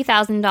out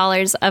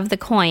 $80,000 of the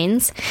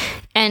coins,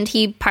 and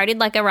he partied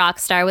like a rock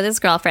star with his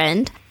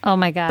girlfriend. Oh,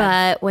 my God.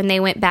 But when they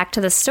went back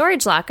to the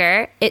storage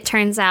locker, it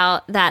turns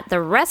out that the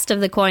rest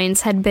of the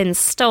coins had been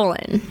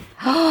stolen.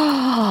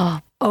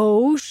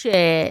 Oh,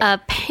 shit.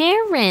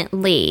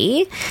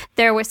 Apparently,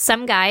 there were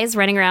some guys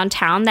running around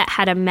town that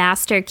had a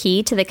master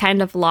key to the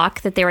kind of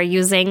lock that they were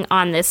using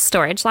on this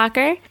storage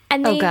locker.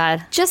 And they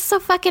just so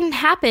fucking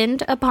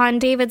happened upon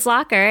David's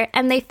locker,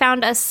 and they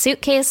found a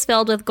suitcase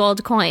filled with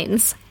gold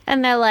coins.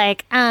 And they're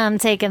like, I'm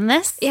taking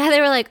this. Yeah,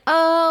 they were like,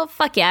 oh,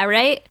 fuck yeah,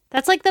 right?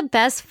 That's like the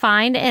best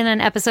find in an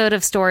episode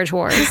of Storage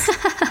Wars.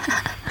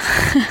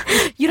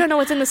 You don't know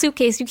what's in the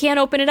suitcase. You can't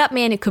open it up,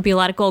 man. It could be a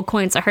lot of gold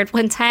coins. I heard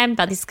one time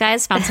about these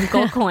guys found some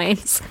gold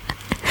coins.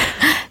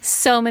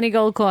 So many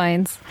gold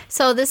coins.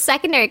 So the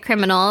secondary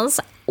criminals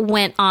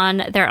went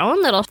on their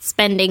own little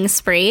spending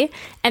spree,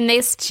 and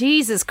they...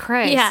 Jesus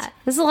Christ. Yeah.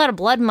 There's a lot of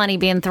blood money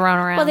being thrown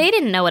around. Well, they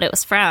didn't know what it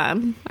was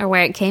from or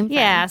where it came from.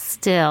 Yeah,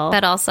 still.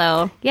 But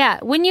also... Yeah,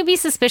 wouldn't you be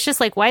suspicious?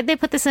 Like, why'd they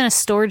put this in a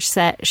storage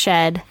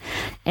shed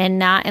and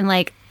not in,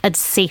 like, a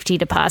safety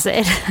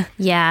deposit?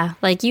 Yeah,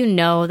 like, you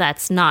know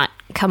that's not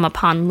come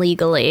upon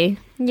legally.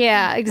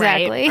 Yeah,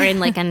 exactly. Right? Or in,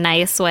 like, a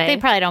nice way. They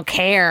probably don't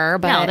care,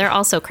 but... No, they're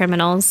also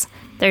criminals.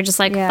 They're just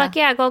like, fuck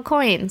yeah, gold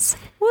coins.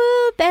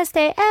 Woo, best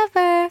day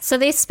ever. So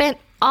they spent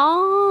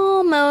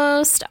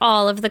almost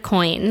all of the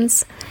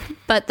coins,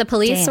 but the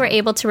police were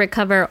able to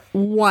recover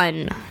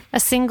one. A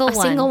single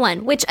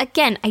one, which,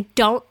 again, I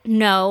don't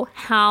know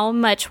how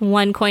much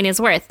one coin is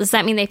worth. Does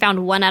that mean they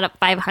found 1 out of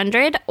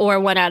 500 or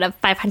 1 out of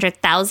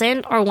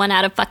 500,000 or 1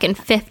 out of fucking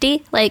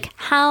 50? Like,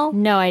 how?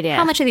 No idea.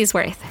 How much are these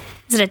worth?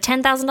 Is it a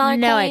 $10,000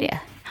 coin? No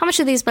idea. How much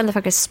do these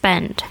motherfuckers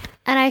spend?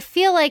 And I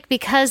feel like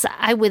because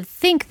I would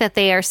think that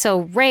they are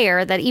so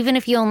rare that even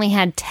if you only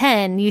had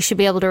 10, you should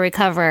be able to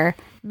recover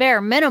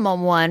bare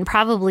minimum one,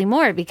 probably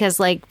more, because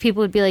like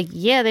people would be like,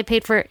 yeah, they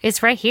paid for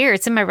it's right here.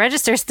 It's in my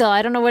register still.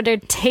 I don't know where to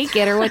take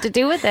it or what to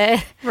do with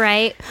it.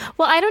 Right.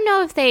 Well, I don't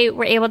know if they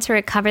were able to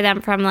recover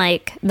them from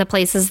like the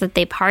places that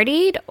they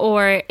partied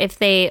or if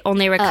they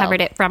only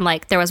recovered it from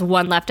like there was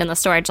one left in the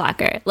storage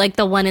locker, like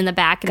the one in the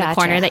back in the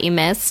corner that you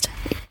missed.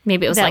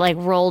 Maybe it was that like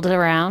rolled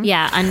around.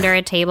 Yeah, under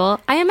a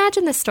table. I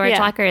imagine the storage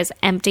locker is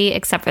empty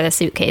except for the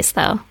suitcase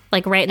though.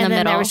 Like right in the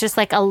middle. There was just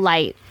like a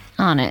light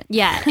on it.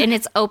 Yeah, and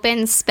it's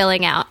open,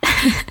 spilling out.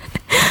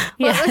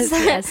 What was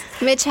that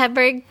Mitch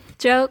Hedberg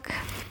joke?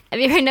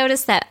 Have you ever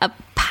noticed that a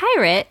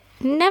pirate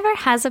never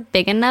has a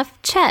big enough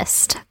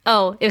chest?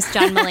 Oh, it was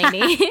John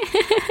Mulaney.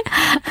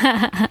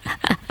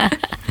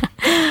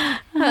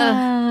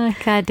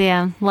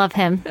 Goddamn. Love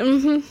him.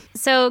 Mm-hmm.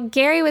 So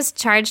Gary was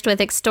charged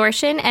with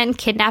extortion and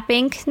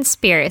kidnapping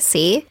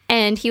conspiracy,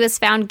 and he was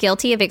found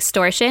guilty of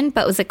extortion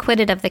but was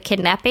acquitted of the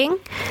kidnapping.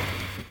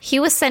 He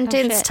was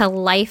sentenced to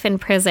life in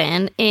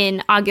prison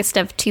in August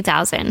of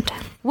 2000.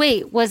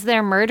 Wait, was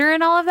there murder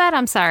in all of that?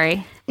 I'm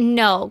sorry.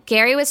 No,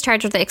 Gary was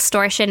charged with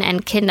extortion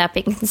and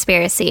kidnapping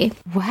conspiracy.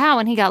 Wow,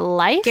 and he got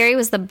life? Gary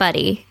was the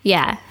buddy,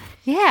 yeah.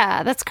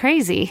 Yeah, that's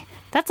crazy.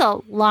 That's a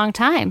long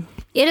time.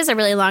 It is a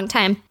really long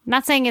time.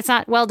 Not saying it's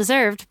not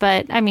well-deserved,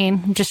 but, I mean,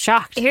 I'm just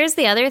shocked. Here's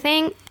the other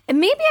thing.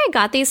 Maybe I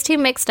got these two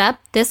mixed up.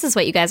 This is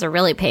what you guys are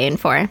really paying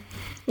for,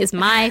 is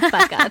my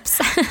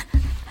fuck-ups.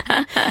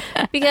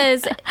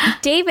 Because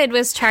David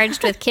was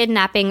charged with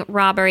kidnapping,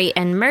 robbery,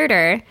 and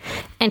murder,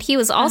 and he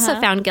was also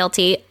found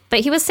guilty but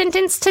he was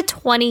sentenced to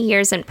 20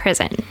 years in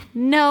prison.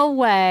 No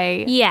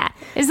way. Yeah.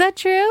 Is that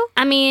true?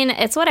 I mean,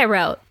 it's what I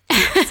wrote.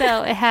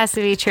 So it has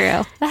to be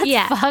true. That's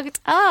Yeah. fucked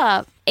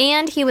up.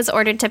 And he was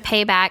ordered to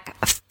pay back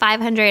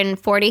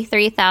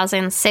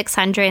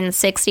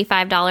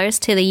 $543,665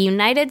 to the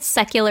United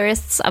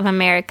Secularists of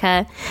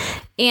America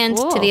and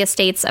Whoa. to the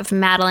estates of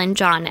Madeline,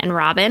 John, and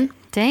Robin.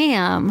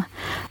 Damn.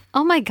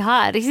 Oh my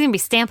God. He's going to be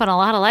stamping a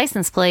lot of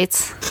license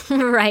plates.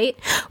 Right?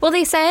 Well,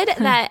 they said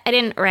that, I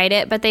didn't write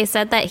it, but they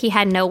said that he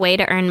had no way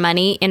to earn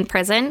money in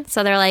prison.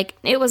 So they're like,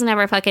 it was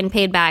never fucking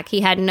paid back.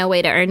 He had no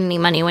way to earn any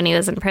money when he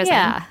was in prison.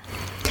 Yeah.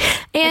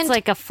 And It's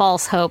like a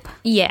false hope.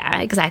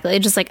 yeah, exactly.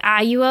 Just like,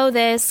 you owe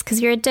this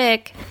because you're a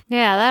dick.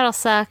 Yeah, that'll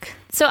suck.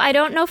 So I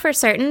don't know for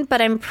certain,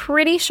 but I'm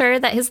pretty sure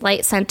that his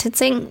light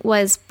sentencing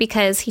was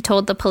because he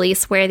told the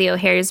police where the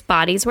O'Hare's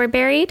bodies were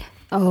buried.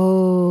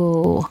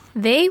 Oh.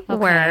 They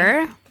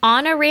were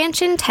on a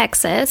ranch in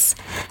Texas,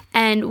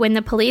 and when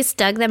the police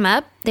dug them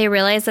up, they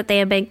realized that they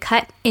had been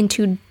cut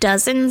into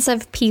dozens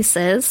of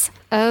pieces.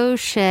 Oh,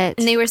 shit.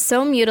 And they were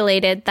so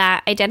mutilated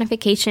that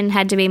identification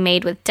had to be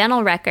made with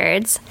dental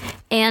records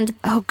and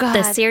Oh, God.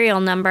 the serial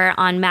number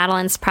on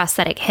Madeline's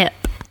prosthetic hip.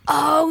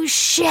 Oh,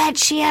 shit.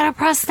 She had a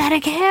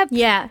prosthetic hip.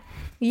 Yeah.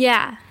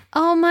 Yeah.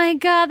 Oh, my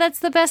God. That's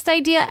the best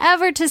idea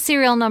ever to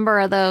serial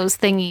number those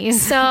thingies.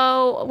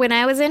 So when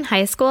I was in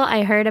high school,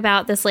 I heard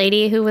about this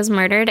lady who was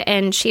murdered,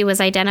 and she was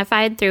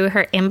identified through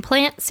her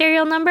implant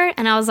serial number.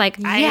 And I was like,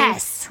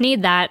 Yes. I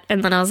need that.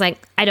 And then I was like,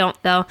 I don't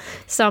though.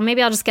 So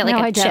maybe I'll just get like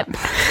No, a I chip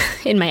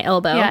don't. in my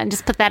elbow. Yeah, and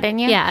just put that in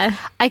you? Yeah.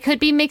 I could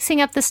be mixing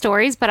up the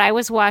stories, but I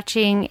was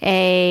watching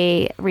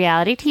a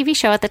reality TV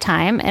show at the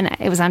time, and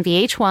it was on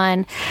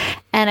VH1,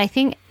 and I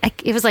think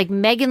it was like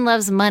Megan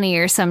Loves Money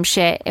or some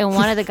shit, and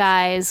one of the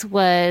guys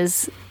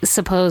was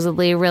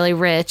supposedly really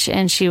rich,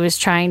 and she was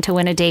trying to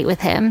win a date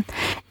with him,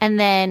 and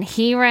then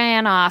he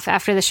ran off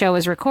after the show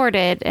was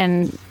recorded,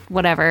 and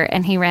whatever,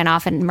 and he ran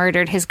off and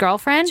murdered his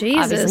girlfriend.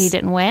 Jesus. Obviously, he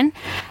didn't win.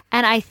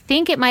 And I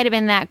think it might have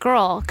been that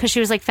girl because she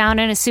was like found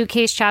in a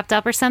suitcase chopped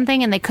up or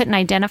something, and they couldn't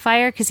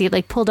identify her because he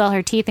like pulled all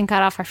her teeth and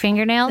cut off her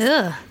fingernails.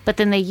 Ugh. But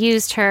then they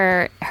used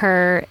her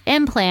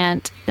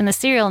implant in the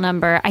serial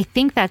number. I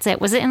think that's it.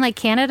 Was it in like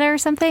Canada or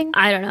something?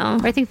 I don't know.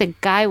 Or I think the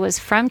guy was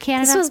from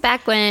Canada. This was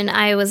back when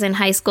I was in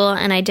high school,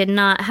 and I did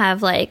not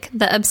have like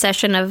the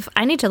obsession of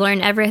I need to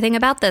learn everything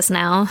about this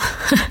now.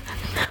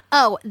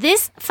 Oh,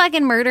 this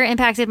fucking murder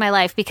impacted my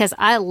life because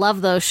I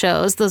love those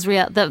shows. Those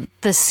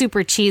the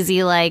super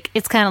cheesy, like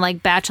it's kind of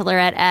like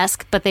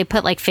Bachelorette-esque, but they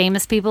put like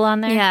famous people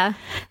on there. Yeah.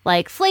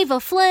 Like Flava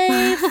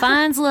Flav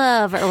finds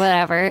love or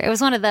whatever. It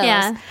was one of those.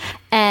 Yeah.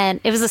 And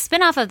it was a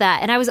spin-off of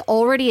that, and I was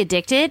already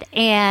addicted,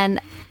 and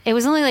it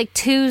was only like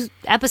 2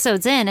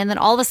 episodes in, and then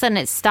all of a sudden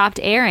it stopped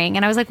airing,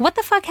 and I was like, what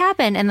the fuck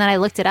happened? And then I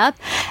looked it up,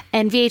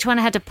 and VH1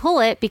 had to pull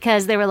it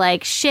because they were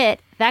like, shit,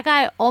 that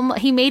guy,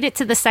 he made it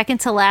to the second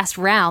to last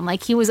round.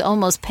 Like, he was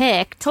almost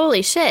picked.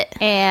 Holy shit.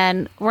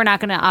 And we're not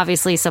going to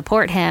obviously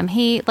support him.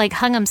 He, like,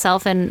 hung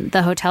himself in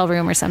the hotel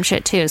room or some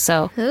shit, too,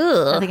 so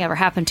Ugh. nothing ever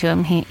happened to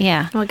him.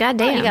 Yeah. Well,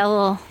 goddamn. You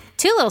got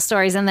 2 little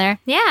stories in there.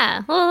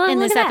 Yeah. Well, In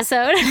look this at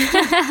that.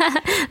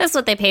 episode. That's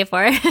what they pay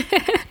for.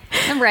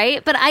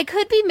 Right? But I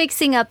could be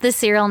mixing up the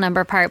serial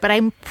number part, but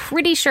I'm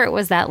pretty sure it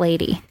was that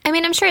lady. I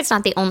mean, I'm sure it's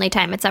not the only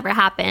time it's ever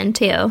happened,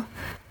 too.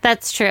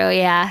 That's true.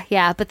 Yeah.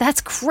 Yeah. But that's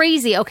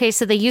crazy. Okay.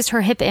 So they used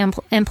her hip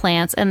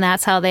implants, and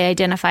that's how they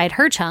identified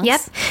her chunks.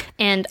 Yep.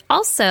 And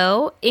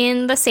also,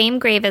 in the same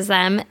grave as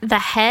them, the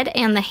head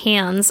and the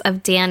hands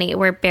of Danny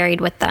were buried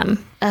with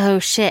them. Oh,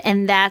 shit.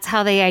 And that's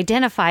how they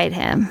identified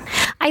him.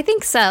 I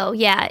think so,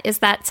 yeah,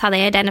 that's how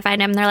they identified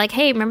him. They're like,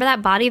 hey, remember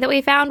that body that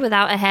we found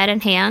without a head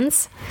and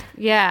hands?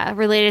 Yeah.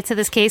 Related to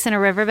this case in a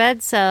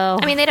riverbed. So,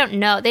 I mean, they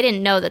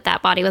didn't know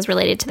that body was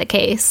related to the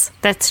case.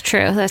 that's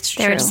true. That's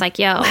true. They were just like,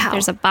 yo, Wow.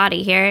 there's a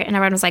body here. And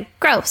everyone was like,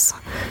 gross.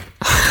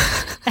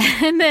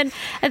 and then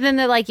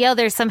they're like, yo,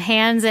 there's some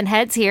hands and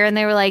heads here. And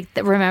they were like,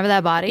 remember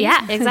that body?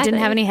 Yeah, It exactly. didn't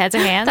have any heads or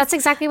hands. That's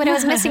exactly what I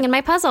was missing in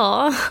my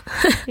puzzle.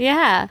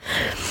 yeah.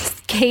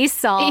 Case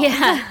solved.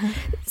 Yeah.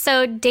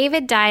 So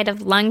David died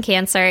of lung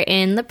cancer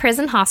in the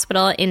prison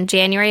hospital in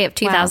January of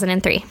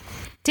 2003.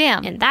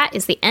 Damn. And that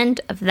is the end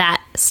of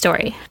that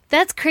story.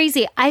 That's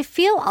crazy. I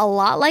feel a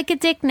lot like a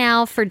dick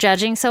now for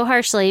judging so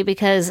harshly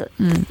because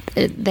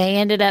they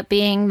ended up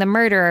being the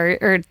murderer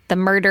or the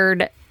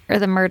murdered or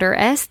the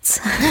murderists.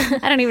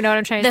 I don't even know what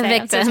I'm trying to The say.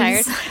 victims.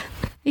 I'm so tired.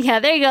 Yeah,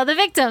 there you go. The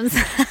victims.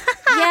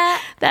 Yeah.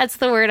 That's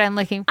the word I'm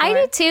looking for. I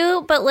do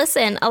too, but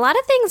listen, a lot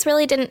of things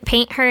really didn't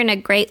paint her in a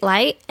great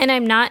light, and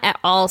I'm not at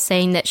all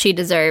saying that she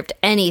deserved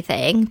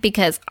anything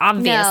because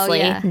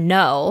obviously,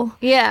 no.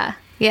 Yeah.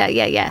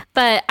 Yeah.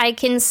 But I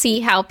can see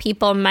how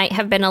people might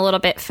have been a little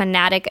bit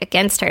fanatic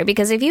against her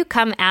because if you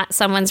come at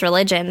someone's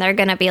religion, they're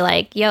going to be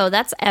like, yo,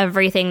 that's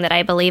everything that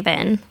I believe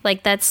in.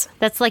 Like, that's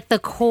like the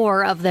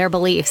core of their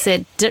beliefs.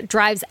 It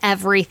drives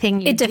everything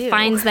you do. it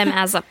defines them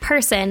as a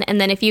person. And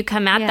then if you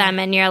come at them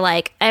and you're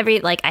like, I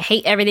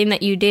hate everything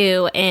that you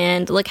do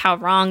and look how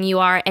wrong you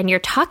are, and you're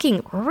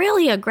talking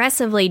really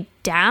aggressively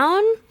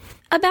down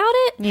about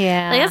it.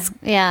 Yeah.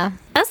 Like,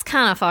 that's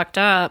kind of fucked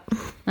up.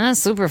 That's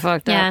super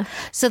fucked up. Yeah.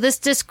 So this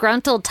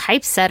disgruntled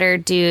typesetter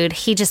dude,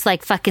 he just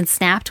like fucking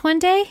snapped one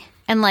day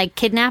and like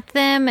kidnapped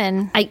them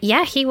and...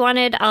 He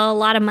wanted a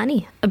lot of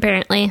money,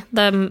 apparently.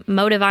 The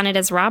motive on it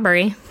is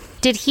robbery.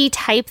 Did he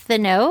type the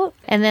note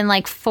and then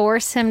like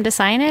force him to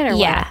sign it or what?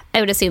 Yeah, I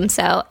would assume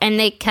so. And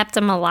they kept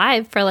him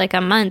alive for like a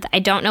month. I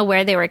don't know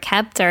where they were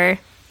kept or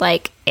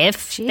like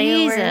if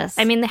they were. Jesus.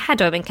 I mean, they had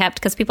to have been kept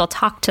because people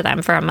talked to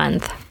them for a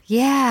month.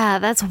 Yeah,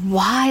 that's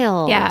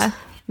wild. Yeah.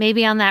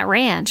 Maybe on that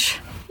ranch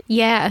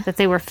Yeah. that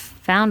they were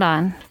found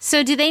on.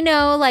 So do they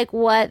know like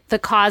what the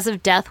cause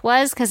of death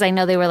was? Because I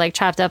know they were like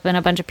chopped up in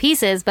a bunch of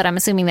pieces, but I'm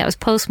assuming that was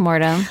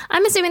post-mortem.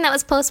 I'm assuming that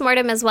was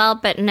postmortem as well,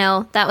 but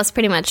no, that was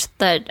pretty much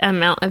the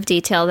amount of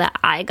detail that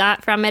I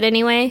got from it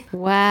anyway.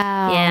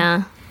 Wow.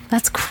 Yeah.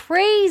 That's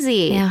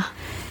crazy. Yeah.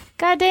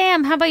 God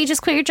damn. How about you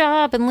just quit your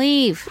job and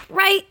leave?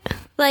 Right.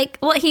 Like,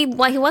 he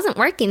wasn't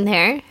working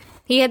there.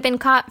 He had been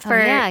caught for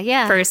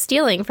for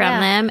stealing from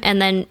them,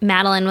 and then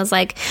Madeline was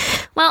like,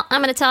 well,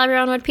 I'm going to tell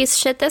everyone what a piece of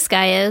shit this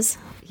guy is.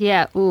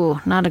 Yeah.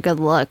 Ooh, not a good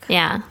look.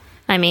 Yeah.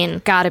 I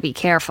mean, Gotta be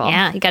careful.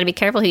 yeah, you got to be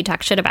careful who you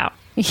talk shit about.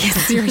 Yeah,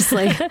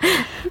 seriously.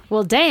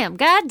 Well, damn.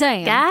 God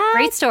damn. God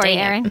Great story,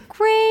 damn. Erin.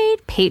 Great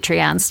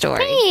Patreon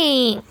story.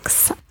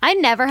 Thanks. I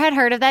never had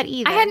heard of that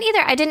either. I hadn't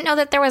either. I didn't know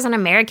that there was an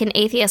American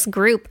atheist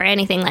group or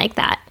anything like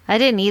that. I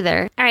didn't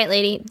either. All right,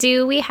 lady,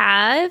 do we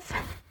have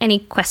any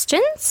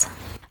questions?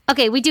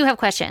 Okay, we do have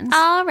questions.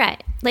 All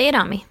right, lay it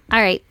on me.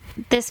 All right.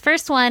 This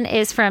first one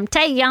is from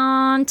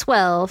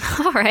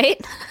Taeyeon12 All right.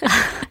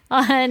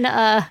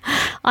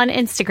 on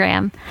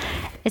Instagram.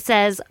 It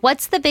says,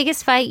 "What's the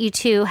biggest fight you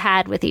two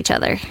had with each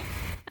other?"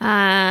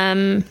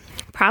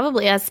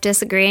 Probably us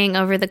disagreeing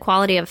over the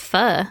quality of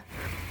pho.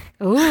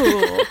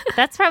 Ooh,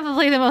 that's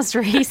probably the most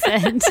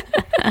recent.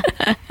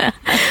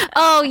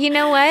 Oh, you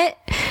know what?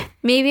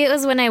 Maybe it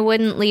was when I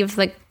wouldn't leave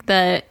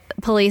the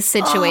police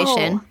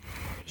situation. Oh.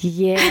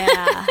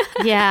 Yeah.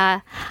 Yeah.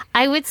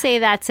 I would say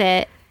that's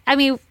it. I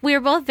mean, we were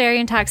both very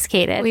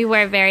intoxicated. We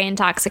were very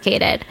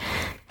intoxicated.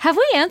 Have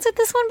we answered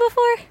this one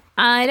before?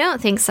 I don't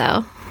think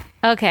so.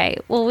 Okay.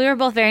 Well, we were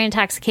both very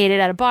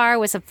intoxicated at a bar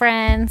with some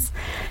friends,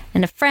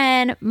 and a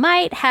friend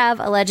might have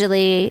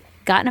allegedly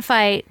gotten a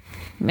fight,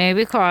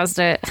 maybe caused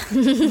it.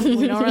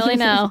 We don't really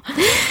know.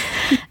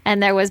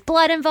 And there was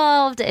blood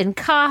involved and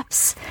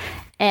cops.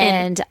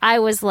 And I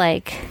was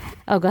like,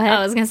 oh, go ahead.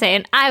 I was going to say,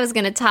 and I was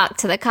going to talk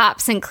to the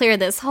cops and clear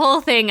this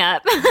whole thing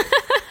up.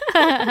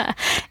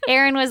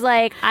 Erin was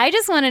like, I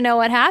just want to know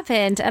what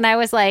happened. And I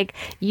was like,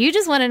 you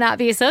just want to not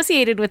be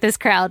associated with this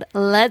crowd.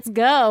 Let's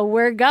go.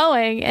 We're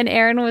going. And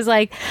Erin was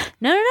like,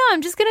 no,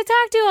 I'm just going to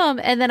talk to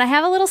him. And then I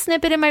have a little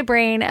snippet in my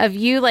brain of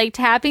you like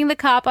tapping the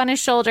cop on his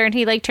shoulder, and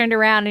he like turned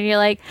around and you're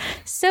like,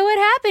 so what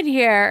happened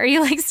here? Or you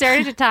like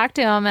started to talk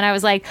to him. And I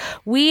was like,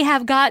 we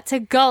have got to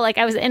go. Like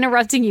I was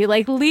interrupting you,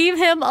 like, leave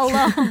him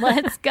alone.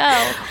 Let's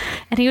go.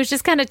 And he was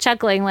just kind of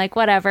chuckling, like,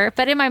 whatever.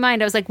 But in my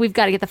mind, I was like, we've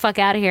got to get the fuck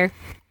out of here.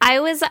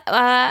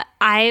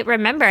 I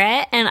remember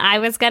it, and I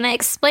was going to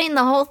explain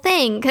the whole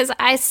thing because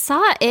I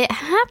saw it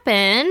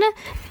happen.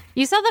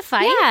 You saw the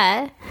fight?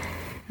 Yeah.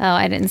 Oh,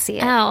 I didn't see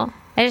it. Oh.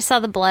 I just saw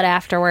the blood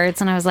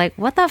afterwards, and I was like,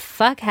 what the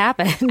fuck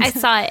happened? I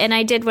saw it, and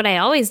I did what I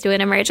always do in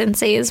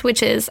emergencies,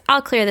 which is,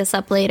 I'll clear this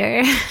up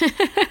later.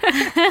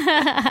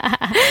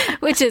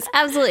 Which is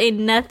absolutely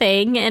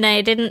nothing, and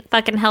I didn't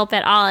fucking help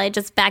at all. I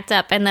just backed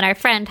up, and then our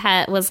friend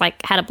had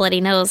a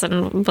bloody nose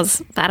and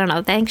was, I don't know,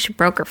 I think she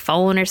broke her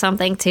phone or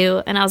something,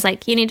 too. And I was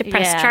like, you need to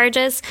press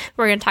charges.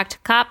 We're going to talk to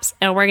cops,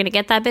 and we're going to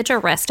get that bitch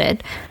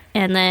arrested.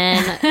 And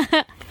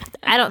then...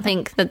 I don't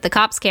think that the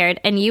cops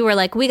cared. And you were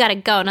like, we got to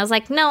go. And I was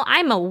like, no,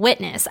 I'm a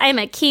witness. I'm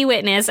a key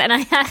witness. And I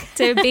have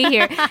to be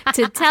here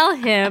to tell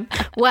him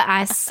what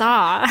I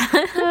saw.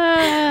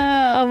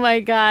 Oh,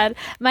 my God.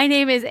 My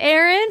name is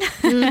Erin.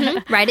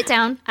 Mm-hmm. Write it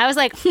down. I was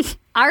like,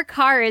 our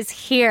car is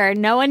here.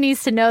 No one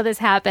needs to know this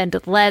happened.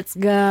 Let's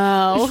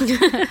go.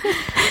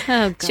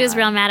 Oh, God. She was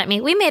real mad at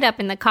me. We made up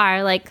in the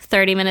car like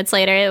 30 minutes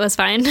later. It was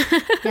fine.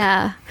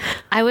 Yeah.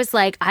 I was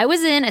like, I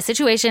was in a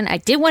situation I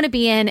didn't want to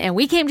be in, and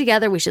we came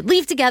together. We should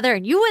leave together,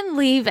 and you wouldn't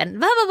leave, and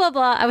blah, blah, blah,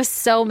 blah. I was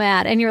so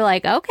mad. And you're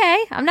like,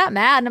 okay, I'm not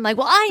mad. And I'm like,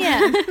 well, I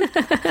am.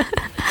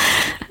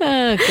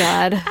 Oh,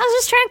 God. I was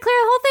just trying to clear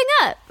the whole thing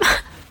up.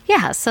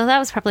 Yeah, so that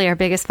was probably our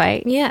biggest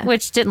fight. Yeah.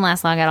 Which didn't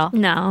last long at all.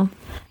 No.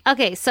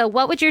 Okay, so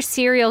what would your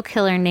serial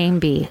killer name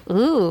be?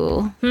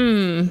 Ooh.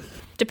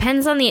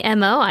 Depends on the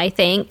MO, I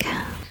think.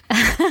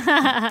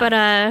 But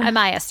am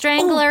I a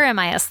strangler? Am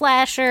I a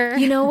slasher?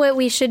 you know what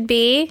we should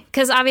be?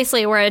 Because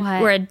obviously we're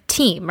a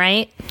team,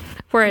 right?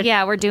 We're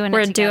doing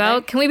we're it a duo.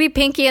 together. Can we be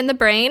Pinky and the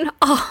Brain?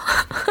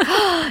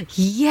 Oh,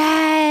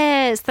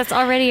 Yes, that's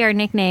already our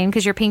nickname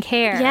because you're pink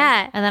hair.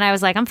 Yeah. And then I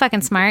was like, I'm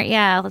fucking smart.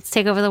 Yeah, let's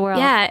take over the world.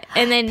 yeah.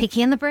 And then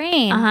Pinky and the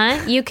Brain.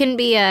 you can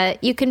be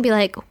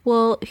like,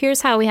 well,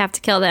 here's how we have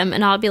to kill them,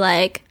 and I'll be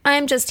like,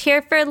 I'm just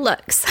here for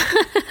looks.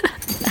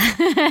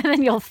 And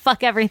then you'll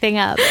fuck everything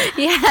up.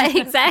 Yeah,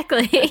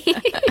 exactly.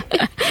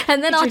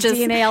 And then I'll Your just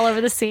DNA all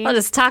over the scene. I'll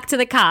just talk to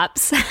the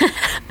cops.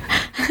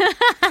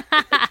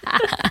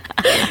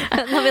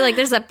 They'll be like,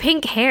 there's a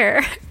pink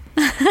hair.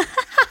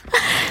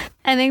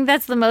 I think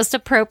that's the most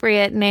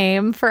appropriate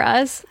name for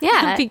us.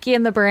 Yeah. Pinky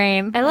in the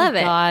Brain. I love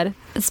it. God.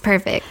 It's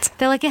perfect.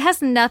 They're like, it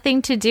has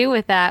nothing to do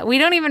with that. We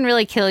don't even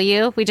really kill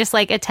you. We just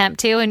like attempt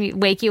to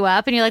and wake you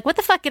up and you're like, what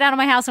the fuck? Get out of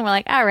my house. And we're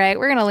like, all right,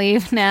 we're going to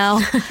leave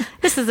now.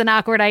 This is an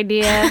awkward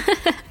idea.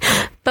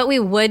 But we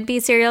would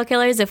be serial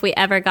killers if we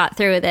ever got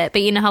through with it.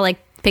 But you know how like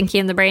Pinky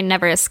and the Brain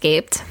never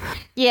escaped.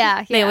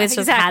 Yeah. They always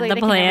just had the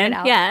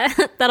plan. Yeah,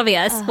 that'll be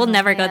us. We'll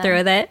never go through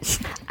with it.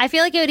 I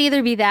feel like it would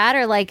either be that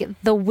or like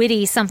the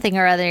witty something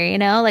or other, you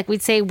know? Like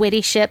we'd say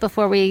witty shit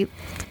before we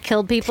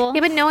killed people.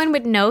 Yeah, but no one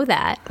would know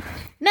that.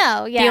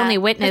 No, yeah. The only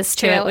witness that's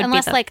to true. it would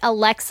Unless be like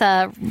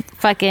Alexa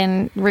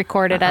fucking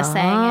recorded us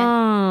saying it.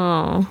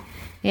 Oh.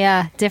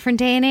 Yeah, different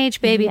day and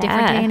age, baby. Yeah.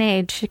 Different day and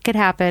age. It could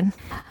happen.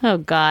 Oh,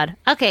 God.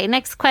 Okay,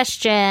 next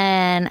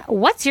question.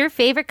 What's your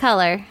favorite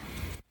color?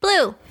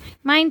 Blue.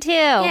 Mine too,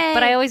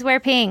 but I always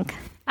wear pink.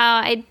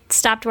 I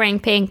stopped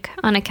wearing pink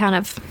on account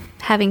of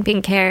having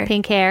pink hair.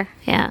 Pink hair.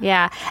 Yeah.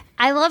 Yeah.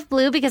 I love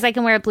blue because I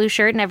can wear a blue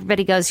shirt and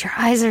everybody goes, your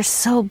eyes are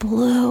so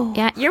blue.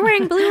 Yeah, you're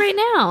wearing blue right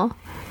now.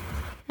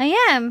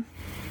 I am.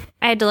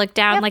 I had to look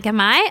down like,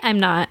 am I? I'm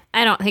not.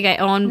 I don't think I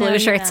own blue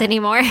shirts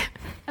anymore.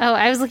 Oh,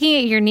 I was looking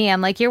at your knee. I'm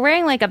like, you're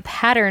wearing like a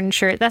pattern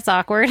shirt. That's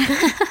awkward.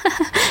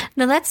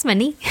 No, that's my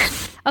knee.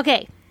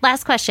 Okay,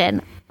 last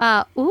question.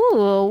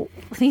 Ooh,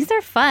 these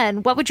are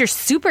fun. What would your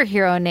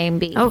superhero name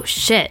be? Oh,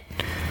 shit.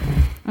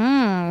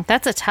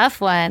 That's a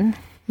tough one.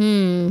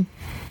 Mine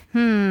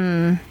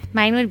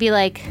would be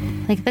like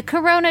the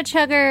Corona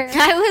Chugger.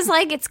 I was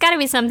like, it's got to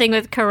be something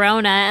with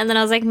Corona. And then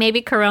I was like,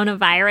 maybe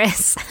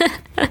coronavirus.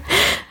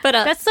 But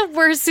That's the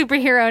worst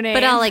superhero name.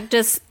 But I'll like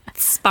just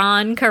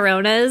spawn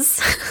coronas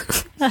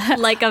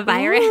like a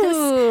virus.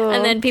 Ooh.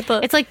 And then people.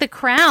 It's like the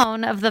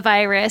crown of the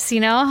virus, you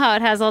know, how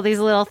it has all these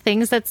little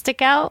things that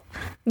stick out.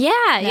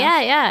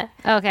 Yeah.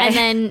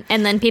 Okay.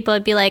 And then people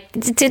would be like,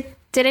 did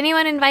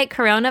anyone invite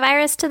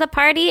coronavirus to the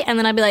party? And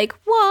then I'd be like,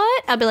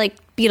 what? I'll be like,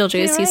 Beetlejuice,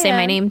 Here you I say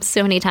my am. name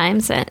so many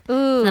times. And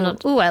Ooh, then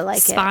I'll I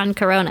like spawn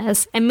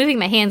coronas. I'm moving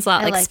my hands a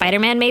lot, like like it.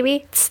 Spider-Man,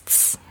 maybe.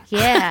 it.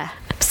 Yeah.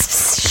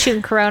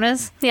 Shooting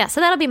coronas. Yeah, so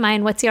that'll be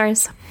mine. What's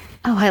yours?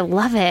 Oh, I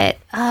love it.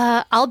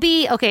 I'll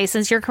be, okay,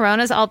 since you're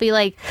coronas, I'll be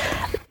like,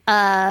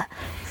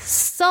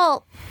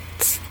 Salt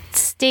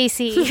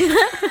Stacy.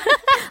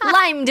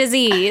 Lyme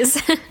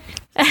disease.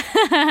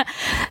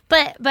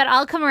 But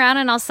I'll come around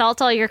and I'll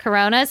salt all your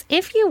coronas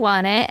if you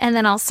want it, and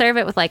then I'll serve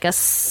it with like a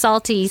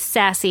salty,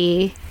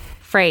 sassy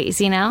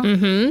phrase, you know?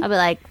 Mm-hmm. I'll be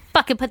like,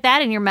 fucking put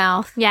that in your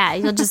mouth. Yeah,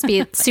 you'll just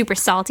be super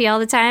salty all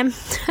the time.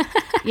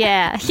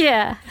 Yeah.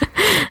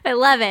 I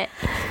love it.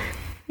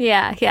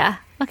 Yeah.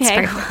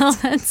 Okay, It's well,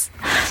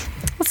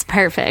 that's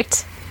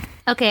perfect.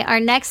 Okay, our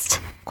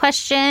next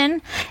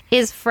question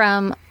is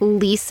from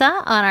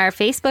Lisa on our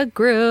Facebook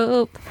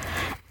group.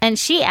 And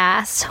she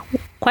asked,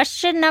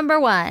 question number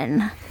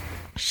 1,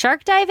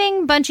 shark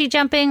diving, bungee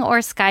jumping, or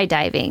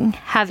skydiving?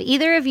 Have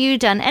either of you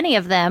done any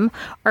of them,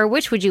 or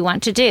which would you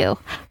want to do?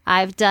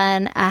 I've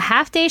done a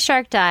half-day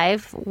shark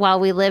dive while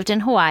we lived in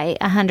Hawaii.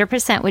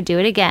 100% would do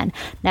it again.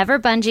 Never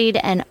bungeed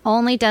and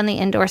only done the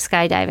indoor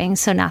skydiving,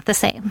 so not the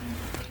same.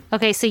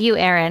 Okay, so you,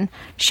 Erin,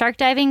 shark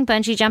diving,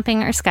 bungee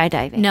jumping, or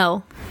skydiving?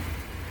 No.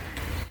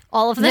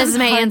 All of them? This is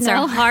my Hard answer.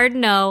 no? Hard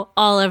no.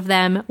 All of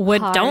them.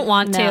 Don't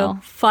want no.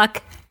 to.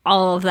 Fuck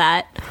all of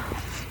that.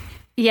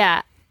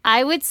 Yeah,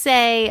 I would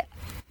say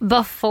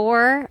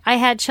before I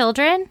had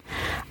children,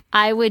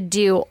 I would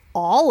do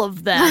all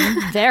of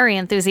them very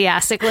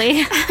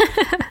enthusiastically.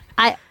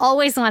 I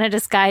always wanted to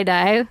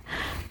skydive.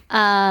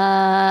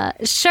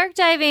 Shark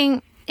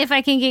diving, if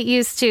I can get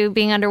used to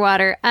being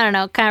underwater, I don't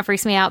know, kind of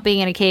freaks me out being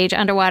in a cage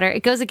underwater.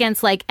 It goes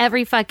against like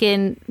every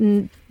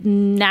fucking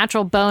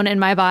natural bone in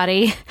my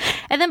body.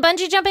 And then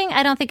bungee jumping,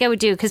 I don't think I would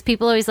do because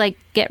people always like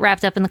get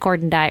wrapped up in the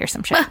cord and die or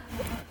some shit.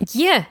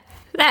 Yeah.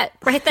 That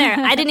right there.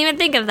 I didn't even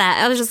think of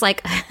that. I was just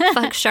like,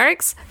 fuck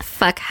sharks,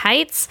 fuck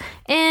heights,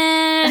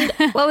 and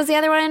what was the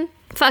other one?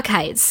 Fuck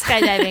heights.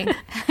 Skydiving.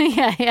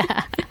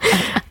 yeah.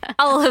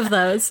 All of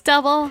those.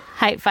 Double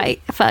height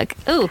fight. Fuck.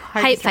 Ooh,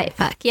 hard Height to say. fight.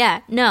 Fuck.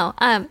 Yeah. No.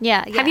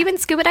 Yeah. Have you been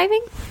scuba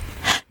diving?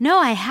 No,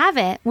 I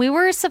haven't. We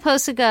were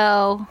supposed to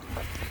go.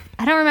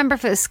 I don't remember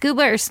if it was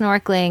scuba or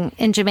snorkeling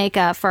in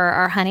Jamaica for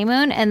our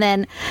honeymoon. And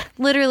then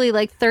literally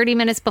like 30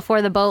 minutes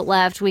before the boat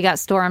left, we got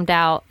stormed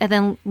out. And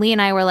then Lee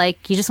and I were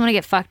like, you just want to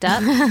get fucked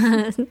up?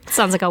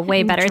 Sounds like a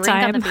way better Drink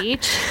time. on the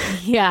beach?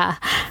 Yeah.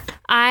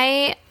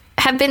 I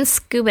have been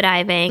scuba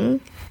diving,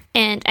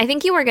 and I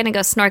think you were going to go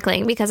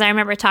snorkeling because I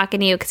remember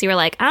talking to you because you were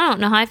like, I don't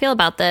know how I feel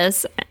about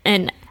this.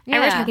 And I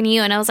remember Yeah. talking to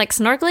you, and I was like,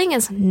 snorkeling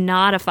is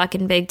not a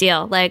fucking big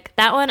deal. Like,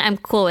 that one I'm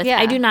cool with. Yeah.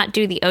 I do not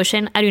do the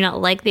ocean. I do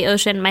not like the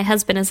ocean. My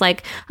husband is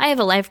like, I have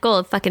a life goal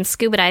of fucking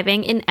scuba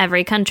diving in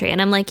every country.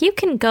 And I'm like, you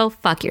can go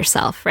fuck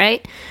yourself,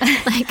 right?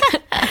 Like,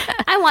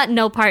 I want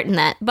no part in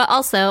that. But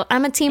also,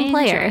 I'm a team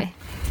player. Enjoy.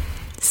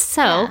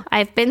 So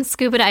I've been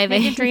scuba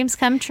diving. Make your dreams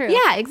come true.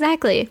 Yeah,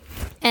 exactly.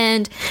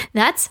 And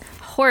that's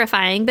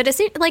horrifying. But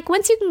it's like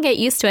once you can get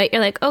used to it,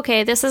 you're like,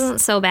 okay, this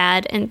isn't so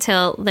bad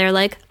until they're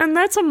like, and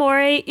that's a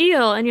moray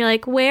eel. And you're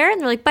like, where?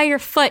 And they're like, by your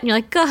foot. And you're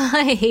like, God,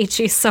 I hate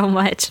you so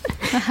much.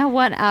 I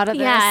want out of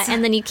this. Yeah.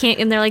 And then you can't,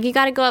 and they're like, you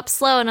got to go up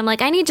slow. And I'm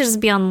like, I need to just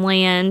be on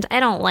land. I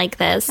don't like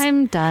this.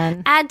 I'm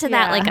done. Add to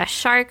that like a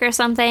shark or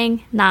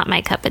something. Not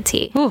my cup of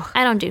tea. Ooh.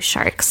 I don't do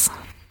sharks.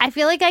 I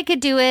feel like I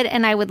could do it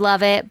and I would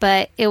love it,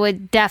 but it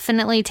would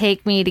definitely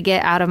take me to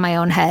get out of my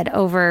own head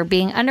over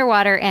being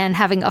underwater and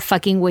having a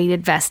fucking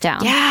weighted vest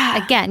down.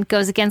 Yeah. Again,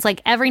 goes against like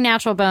every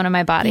natural bone in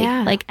my body.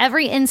 Yeah. Like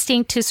every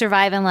instinct to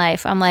survive in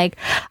life. I'm like,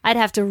 I'd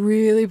have to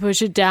really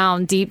push it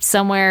down deep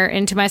somewhere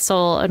into my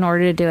soul in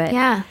order to do it.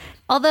 Yeah.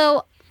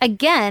 Although,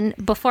 again,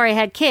 before I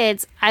had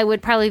kids, I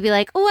would probably be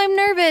like, oh, I'm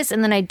nervous.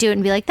 And then I'd do it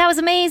and be like, that was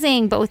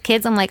amazing. But with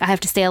kids, I'm like, I have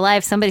to stay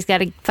alive. Somebody's got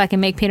to fucking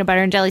make peanut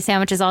butter and jelly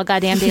sandwiches all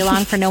goddamn day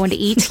long for no one to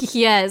eat.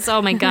 Yes.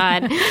 Oh my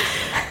God.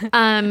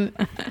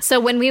 So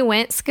when we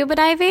went scuba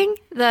diving,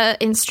 the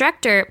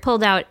instructor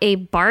pulled out a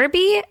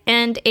Barbie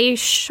and a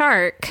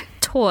shark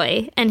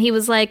toy, and he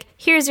was like,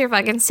 here's your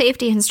fucking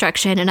safety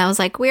instruction. And I was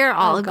like, we're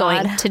all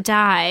going to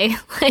die.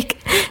 Like,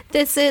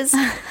 this is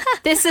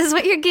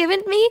what you're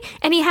giving me.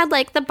 And he had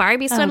like the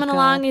Barbie swimming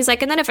along, and he's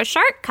like, and then if a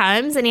shark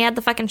comes, and he had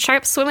the fucking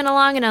shark swimming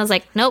along, and I was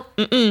like, nope,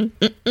 and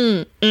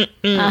then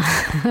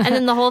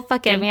the whole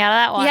fucking Get me out of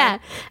that water. yeah,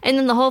 and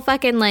then the whole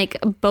fucking like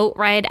boat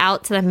ride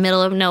out to the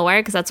middle of nowhere,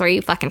 because that's where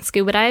you fucking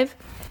scuba dive.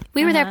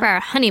 We were there for our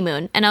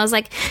honeymoon, and I was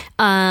like,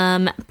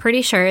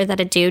 pretty sure that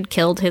a dude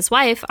killed his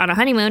wife on a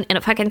honeymoon in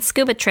a fucking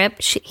scuba trip.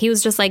 He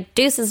was just like,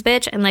 deuces,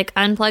 bitch, and like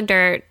unplugged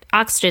her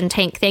oxygen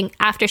tank thing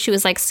after she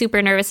was like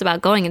super nervous about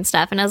going and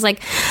stuff. And I was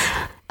like,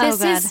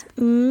 this is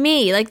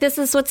me. Like, this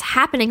is what's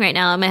happening right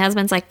now. And my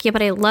husband's like, yeah,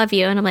 but I love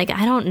you. And I'm like,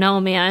 I don't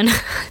know, man.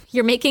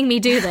 You're making me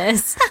do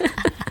this.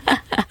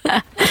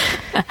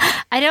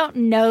 I don't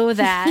know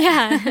that.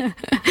 Yeah.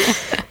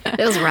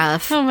 It was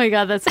rough. Oh my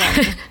God, that's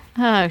funny.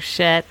 Oh,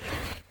 shit.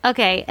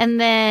 Okay, and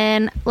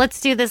then let's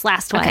do this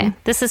last one. Okay.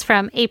 This is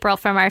from April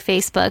from our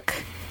Facebook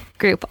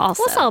group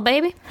also. What's up,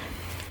 baby?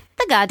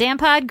 The Goddamn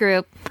Pod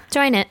group.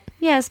 Join it.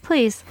 Yes,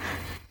 please.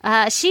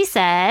 She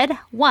said,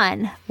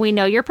 1, we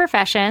know your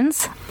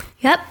professions.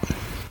 Yep.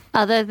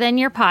 Other than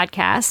your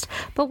podcast,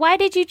 but why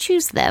did you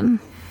choose them?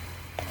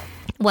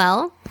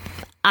 Well,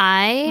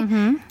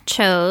 I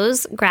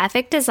chose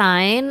graphic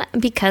design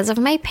because of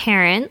my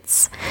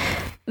parents.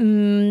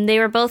 They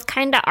were both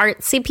kind of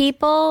artsy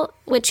people,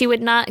 which you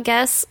would not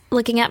guess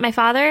looking at my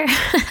father.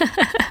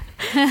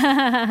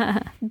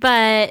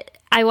 But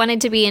I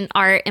wanted to be in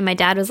art, and my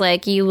dad was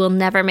like, you will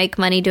never make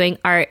money doing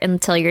art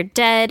until you're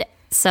dead,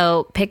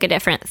 so pick a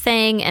different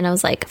thing. And I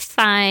was like,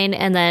 fine.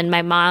 And then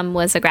my mom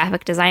was a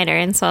graphic designer,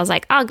 and so I was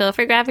like, I'll go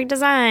for graphic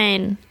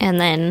design. And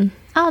then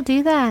I'll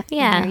do that.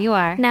 yeah, And there you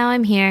are. Now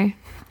I'm here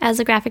as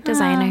a graphic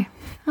designer.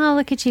 Oh,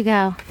 look at you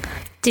go.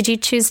 Did you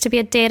choose to be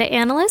a data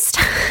analyst?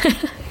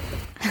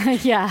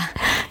 Yeah.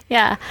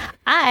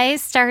 I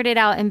started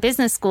out in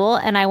business school,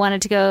 and I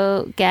wanted to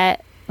go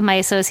get my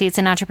associates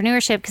in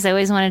entrepreneurship because I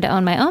always wanted to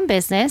own my own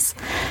business.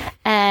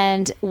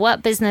 And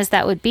what business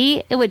that would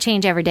be, it would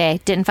change every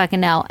day. Didn't fucking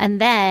know. And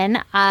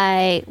then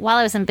while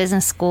I was in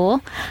business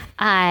school,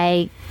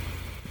 I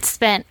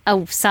spent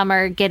a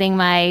summer getting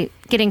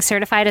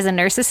certified as a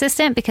nurse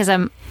assistant because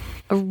I'm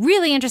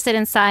really interested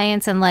in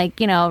science and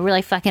like, you know,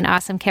 really fucking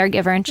awesome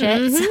caregiver and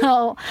shit.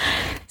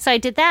 So I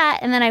did that,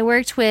 and then I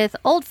worked with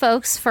old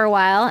folks for a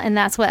while, and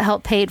that's what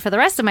helped pay for the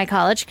rest of my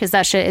college because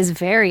that shit is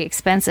very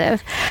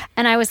expensive.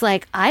 And I was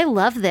like, I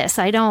love this.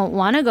 I don't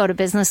want to go to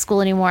business school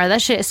anymore.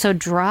 That shit is so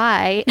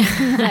dry.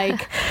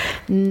 Like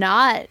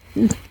not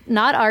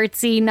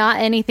artsy, not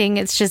anything.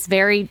 It's just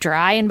very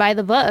dry and by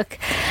the book.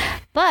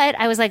 But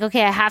I was like,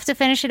 okay, I have to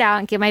finish it out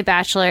and get my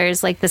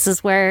bachelor's. Like, this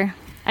is where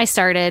I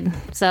started,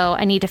 so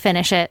I need to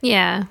finish it.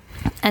 Yeah.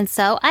 And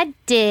so I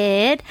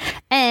did.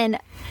 And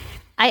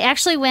I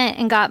actually went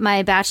and got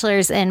my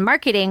bachelor's in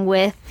marketing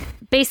with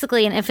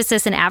basically an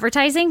emphasis in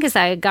advertising because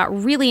I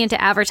got really into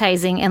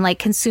advertising and like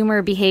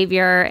consumer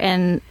behavior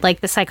and like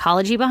the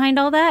psychology behind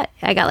all that.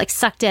 I got like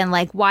sucked in.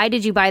 Like, why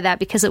did you buy that?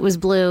 Because it was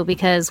blue,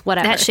 because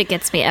whatever. That shit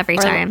gets me every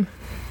time.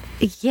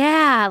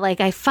 Yeah, like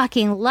I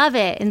fucking love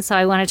it. And so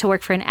I wanted to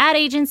work for an ad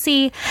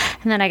agency,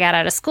 and then I got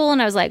out of school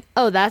and I was like,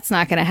 oh, that's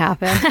not going to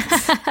happen.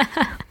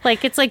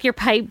 Like, it's like your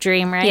pipe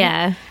dream, right?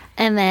 Yeah.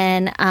 And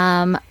then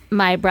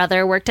my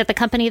brother worked at the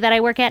company that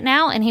I work at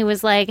now, and he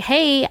was like,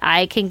 hey,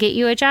 I can get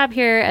you a job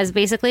here as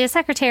basically a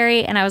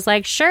secretary. And I was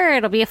like, sure,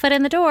 it'll be a foot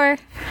in the door.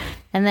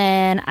 And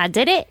then I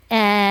did it,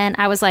 and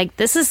I was like,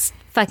 this is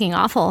fucking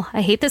awful.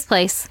 I hate this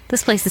place.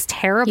 This place is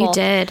terrible. You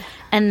did.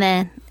 And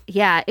then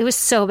Yeah, it was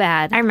so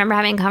bad. I remember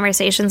having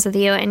conversations with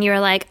you and you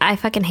were like, I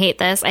fucking hate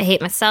this. I hate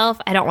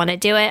myself. I don't want to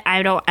do it.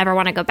 I don't ever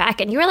want to go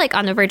back. And you were like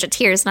on the verge of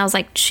tears. And I was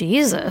like,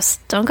 Jesus,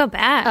 don't go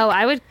back. Oh,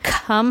 I would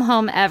come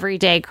home every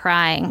day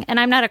crying.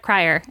 And I'm not a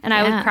crier. And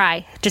I would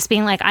cry just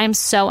being like, I'm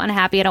so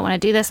unhappy. I don't want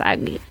to do this. I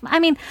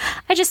mean,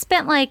 I just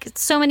spent like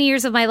so many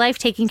years of my life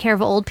taking care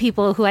of old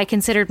people who I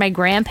considered my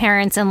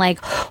grandparents and like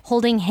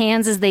holding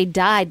hands as they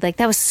died. Like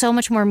that was so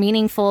much more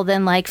meaningful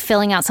than like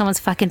filling out someone's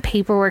fucking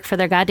paperwork for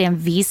their goddamn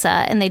visa.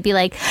 And they'd be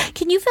like,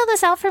 can you fill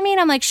this out for me? And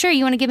I'm like, sure.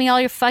 You want to give me all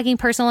your fucking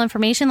personal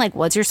information? Like,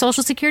 what's your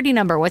social security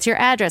number? What's your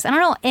address? I don't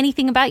know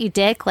anything about you,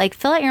 dick. Like,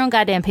 fill out your own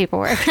goddamn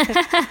paperwork.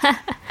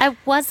 I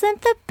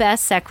wasn't the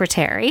best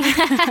secretary.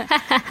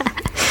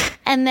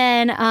 And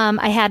then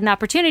I had an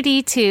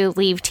opportunity to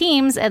leave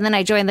teams, and then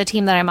I joined the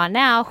team that I'm on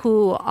now,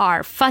 who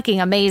are fucking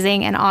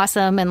amazing and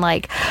awesome. And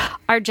like,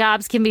 our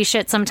jobs can be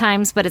shit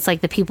sometimes, but it's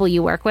like the people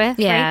you work with,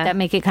 right, that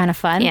make it kind of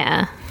fun.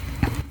 Yeah.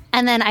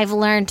 And then I've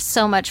learned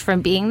so much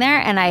from being there,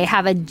 and I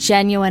have a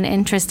genuine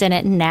interest in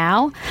it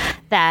now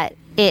that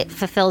it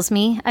fulfills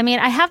me. I mean,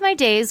 I have my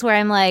days where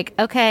I'm like,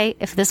 okay,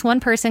 if this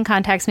one person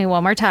contacts me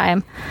one more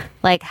time,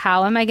 like,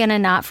 how am I going to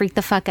not freak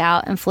the fuck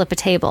out and flip a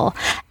table?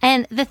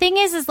 And the thing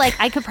is like,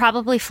 I could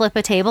probably flip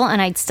a table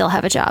and I'd still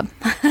have a job.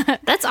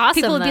 That's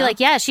awesome. People would be like,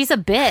 yeah, she's a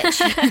bitch.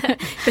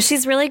 But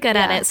she's really good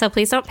at it. So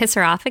please don't piss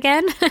her off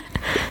again.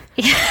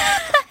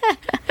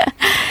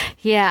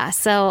 Yeah.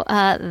 So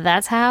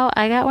that's how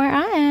I got where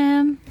I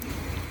am.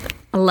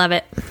 I love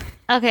it.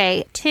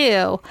 Okay,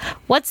 2.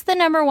 What's the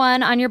number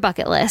 1 on your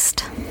bucket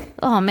list?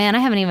 Oh man, I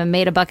haven't even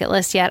made a bucket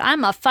list yet.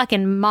 I'm a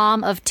fucking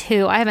mom of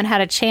 2. I haven't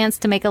had a chance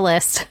to make a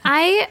list.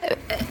 I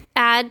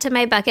add to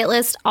my bucket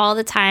list all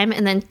the time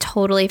and then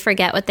totally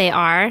forget what they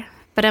are.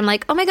 But I'm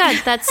like, oh my God,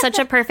 that's such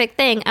a perfect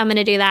thing. I'm going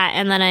to do that.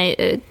 And then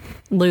I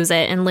lose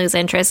it and lose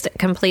interest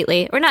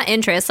completely. Or not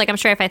interest. Like, I'm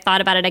sure if I thought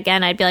about it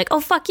again, I'd be like, oh,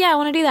 fuck yeah, I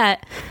want to do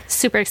that.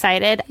 Super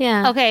excited.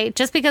 Yeah. Okay,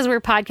 just because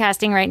we're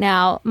podcasting right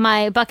now,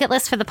 my bucket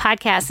list for the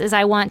podcast is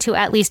I want to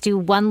at least do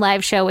one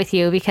live show with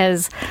you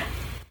because...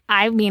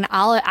 I mean,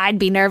 I'd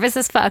be nervous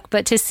as fuck,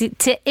 but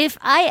if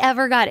I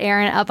ever got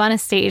Aaron up on a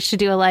stage to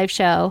do a live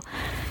show,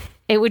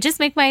 it would just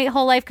make my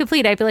whole life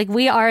complete. I'd be like,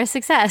 we are a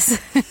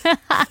success.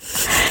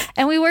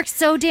 And we worked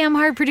so damn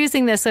hard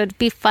producing this, so it'd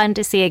be fun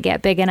to see it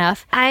get big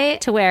enough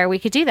to where we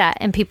could do that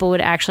and people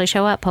would actually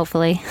show up,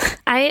 hopefully.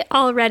 I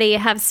already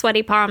have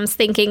sweaty palms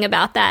thinking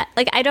about that.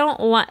 Like,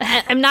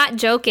 I'm not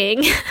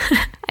joking.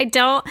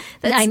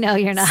 I know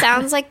you're not.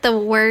 Sounds like the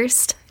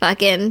worst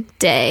fucking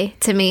day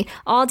to me.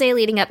 All day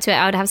leading up to it,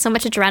 I would have so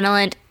much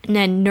adrenaline and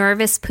then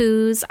nervous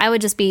poos. I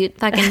would just be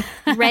fucking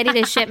ready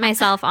to shit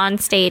myself on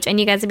stage, and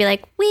you guys would be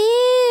like,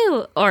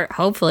 woo! Or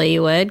hopefully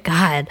you would.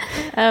 God.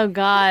 Oh,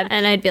 God.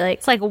 And I'd be like...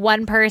 It's like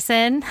one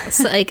person.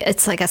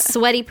 It's like a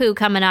sweaty poo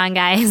coming on,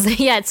 guys.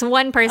 Yeah, it's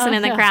one person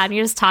in the crowd, and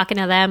you're just talking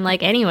to them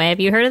like, anyway, have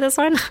you heard of this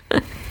one?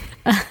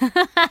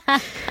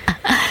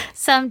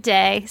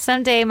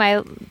 Someday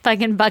my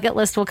fucking bucket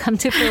list will come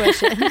to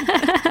fruition.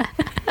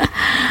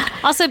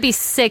 Also, it'd be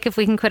sick if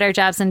we can quit our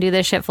jobs and do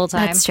this shit full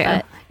time. That's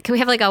true. Can we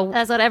have like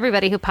that's what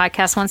everybody who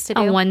podcasts wants to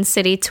do. A one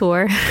city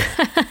tour.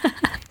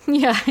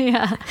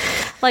 Yeah.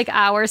 Like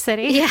our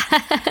city. Yeah.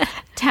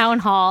 Town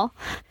hall.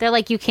 They're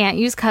like, you can't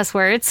use cuss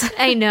words.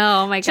 I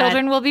know. Oh my God.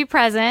 Children will be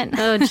present.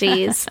 Oh,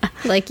 geez.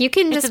 Like, you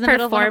can just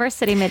perform of our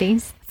city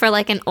middies for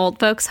like an old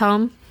folks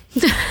home.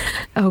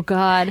 Oh,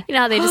 God. You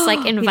know how they just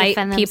like invite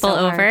people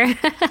over.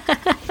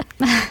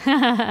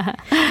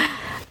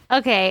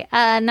 Okay.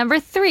 Number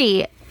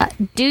 3.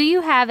 Do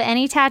you have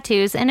any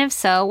tattoos? And if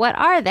so, what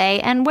are they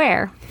and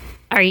where?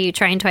 Are you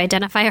trying to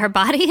identify our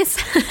bodies?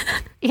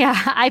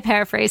 Yeah, I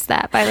paraphrased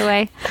that, by the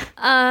way.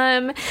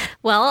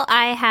 Well,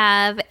 I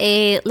have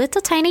a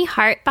little tiny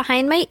heart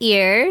behind my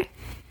ear.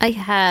 I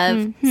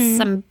have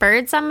some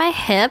birds on my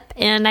hip,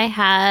 and I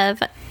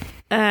have,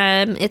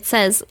 it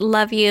says,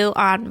 love you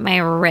on my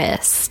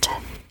wrist.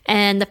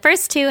 And the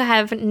first 2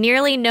 have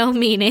nearly no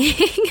meaning.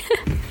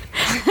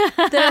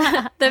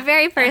 The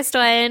very first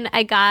one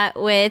I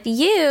got with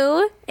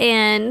you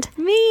and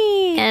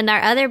me and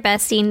our other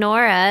bestie,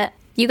 Nora.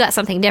 You got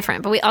something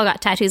different, but we all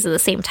got tattoos at the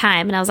same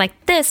time. And I was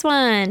like, this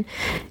one.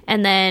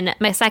 And then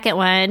my second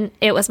one,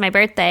 it was my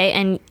birthday.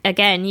 And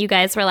again, you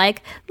guys were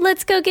like,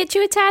 let's go get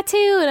you a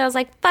tattoo. And I was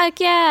like, fuck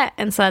yeah.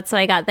 And so that's what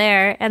I got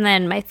there. And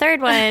then my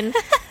third one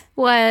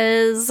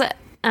was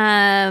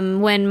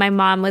when my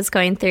mom was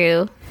going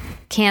through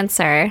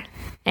cancer.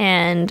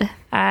 And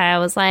I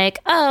was like,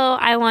 oh,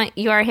 I want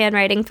your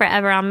handwriting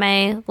forever on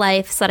my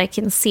life so that I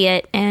can see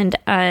it, and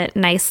a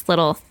nice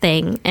little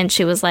thing. And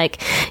she was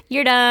like,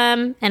 you're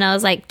dumb. And I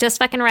was like, just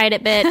fucking write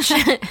it, bitch.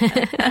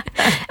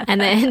 And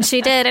then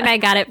she did, and I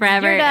got it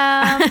forever. You're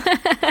dumb.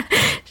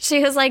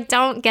 She was like,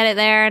 don't get it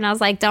there. And I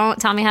was like,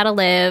 don't tell me how to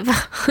live.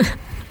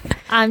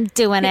 I'm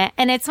doing it.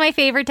 And it's my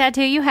favorite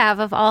tattoo you have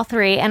of all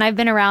 3. And I've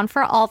been around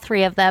for all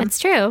 3 of them. It's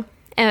true.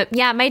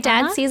 Yeah, my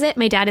dad sees it.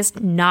 My dad is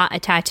not a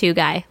tattoo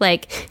guy.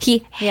 Like,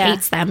 he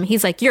hates them.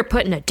 He's like, you're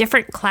putting a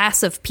different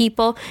class of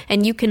people,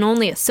 and you can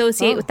only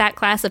associate with that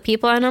class of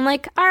people. And I'm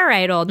like, all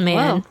right, old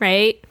man,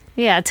 right?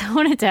 Yeah,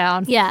 tone it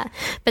down. Yeah.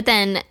 But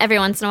then every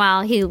once in a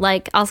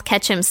while, I'll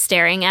catch him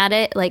staring at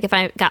it. Like if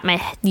I got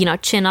my,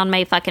 chin on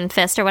my fucking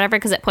fist or whatever,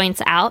 because it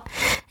points out,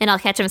 and I'll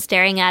catch him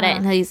staring at it.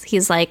 And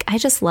he's like, I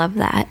just love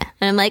that.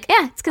 And I'm like,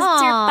 yeah, it's because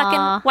it's your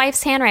fucking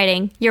wife's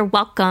handwriting. You're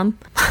welcome.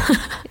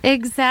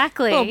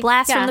 Exactly. Little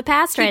blast from the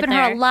past right there. Keeping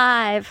her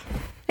alive.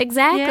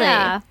 Exactly.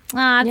 Yeah.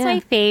 Aw, it's my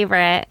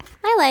favorite.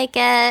 I like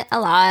it a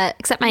lot.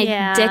 Except my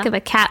Yeah. dick of a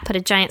cat put a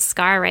giant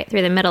scar right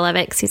through the middle of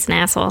it because he's an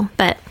asshole.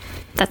 But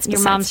that's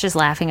Your mom's just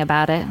laughing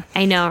about it.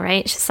 I know,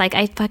 right? She's like,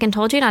 I fucking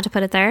told you not to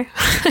put it there.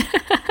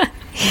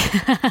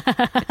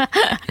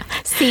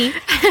 See?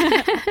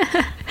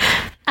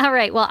 All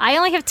right. Well, I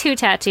only have 2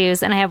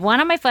 tattoos, and I have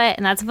one on my foot,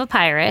 and that's of a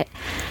pirate.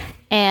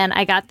 And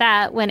I got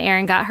that when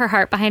Erin got her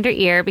heart behind her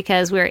ear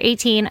because we were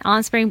 18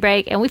 on spring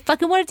break and we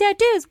fucking wanted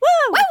tattoos.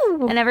 Woo!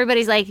 Woo! And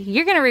everybody's like,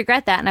 you're going to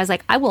regret that. And I was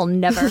like, I will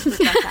never regret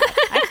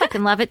that. I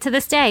fucking love it to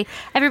this day.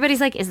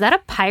 Everybody's like, is that a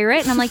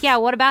pirate? And I'm like, yeah,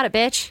 what about it,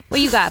 bitch?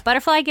 What you got?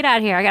 Butterfly, get out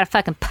of here. I got a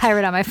fucking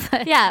pirate on my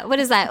foot. Yeah, what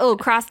is that? Oh,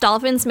 cross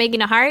dolphins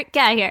making a heart?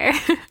 Get out of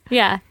here.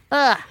 Yeah.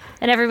 Ugh.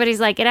 And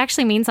everybody's like, it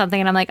actually means something.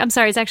 And I'm like, I'm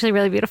sorry, it's actually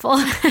really beautiful.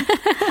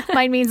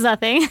 Mine means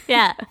nothing.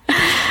 Yeah.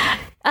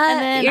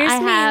 And then yours I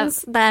have-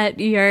 means that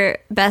your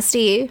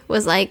bestie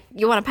was like,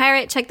 you want a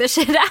pirate? Check this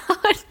shit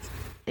out.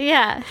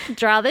 Yeah.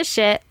 Draw this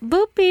shit.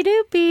 Boopy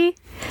doopy.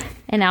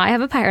 And now I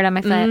have a pirate on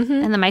my foot.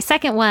 And then my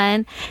second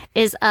one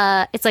is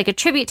it's like a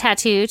tribute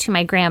tattoo to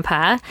my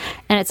grandpa.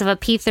 And it's of a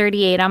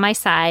P-38 on my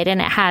side. And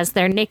it has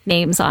their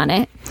nicknames on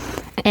it.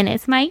 And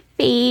it's my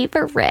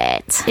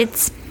favorite.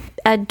 It's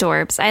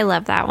adorbs. I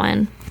love that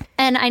one.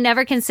 And I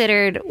never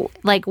considered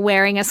like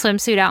wearing a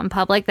swimsuit out in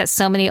public that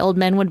so many old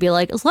men would be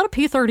like, is that a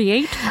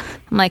P-38?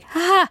 I'm like,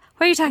 what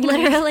are you talking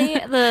about? Literally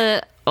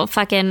the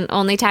fucking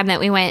only time that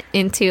we went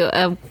into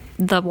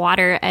the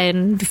water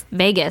in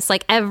Vegas,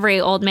 like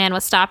every old man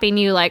was stopping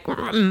you like, ma'am,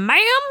 you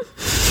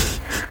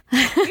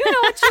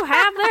know what you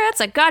have there?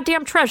 That's a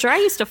goddamn treasure. I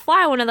used to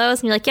fly one of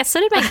those. And you're like, yes,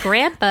 so did my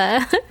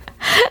grandpa.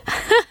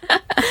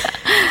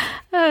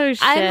 Oh,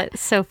 shit.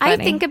 So funny. I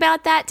think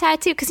about that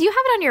tattoo because you have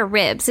it on your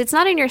ribs. It's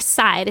not on your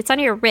side. It's on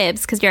your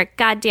ribs because you're a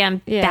goddamn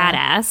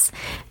badass.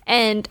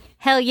 And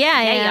hell yeah,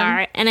 I they am.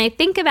 are. And I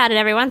think about it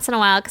every once in a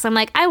while because I'm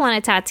like, I want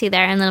a tattoo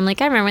there. And then I'm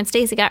like, I remember when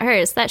Stacey got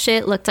hers. That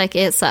shit looked like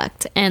it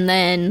sucked. And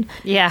then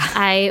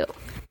I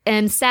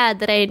am sad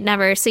that I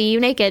never see you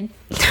naked.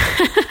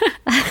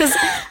 Because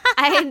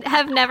I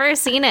have never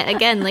seen it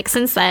again, like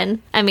since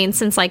then. I mean,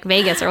 since like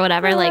Vegas or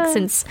whatever, like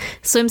since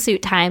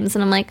swimsuit times.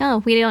 And I'm like, oh,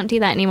 we don't do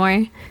that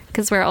anymore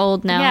because we're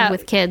old now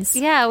with kids.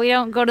 Yeah, we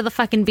don't go to the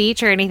fucking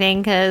beach or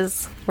anything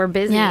because we're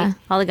busy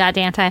all the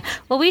goddamn time.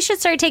 Well, we should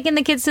start taking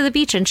the kids to the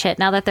beach and shit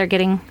now that they're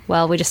getting,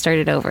 well, we just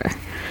started over. I was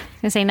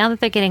going to say, now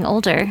that they're getting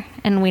older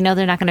and we know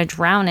they're not going to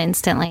drown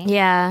instantly.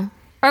 Yeah.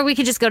 Or we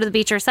could just go to the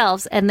beach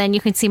ourselves and then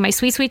you can see my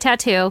sweet, sweet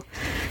tattoo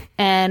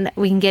and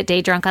we can get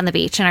day drunk on the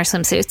beach in our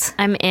swimsuits.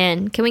 I'm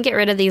in. Can we get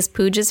rid of these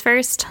pooges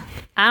first?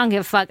 I don't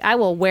give a fuck. I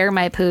will wear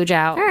my pooge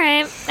out. All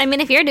right. I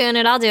mean, if you're doing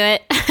it, I'll do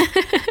it.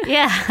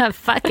 Yeah,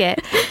 fuck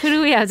it. Who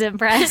do we have to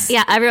impress?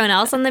 Yeah, everyone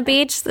else on the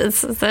beach,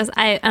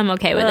 I'm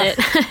okay with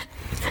it.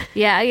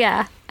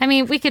 Yeah. I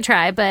mean, we could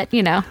try, but,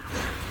 you know,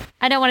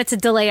 I don't want it to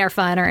delay our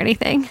fun or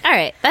anything. All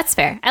right. That's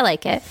fair. I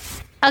like it.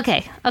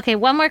 Okay.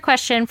 One more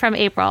question from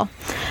April.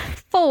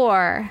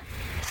 4,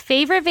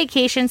 favorite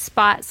vacation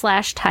spot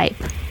 / type.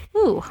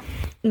 Ooh.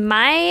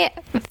 My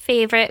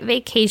favorite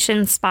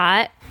vacation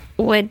spot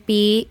would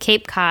be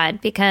Cape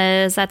Cod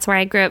because that's where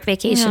I grew up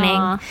vacationing.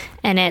 Aww.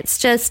 And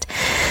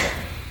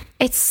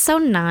it's so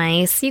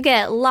nice. You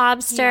get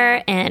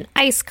lobster and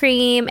ice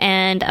cream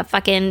and a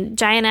fucking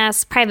giant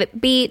ass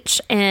private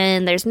beach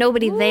and there's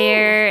nobody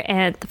there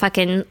and the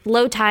fucking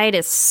low tide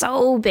is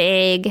so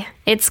big.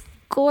 It's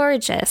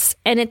gorgeous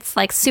and it's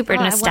like super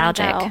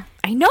nostalgic.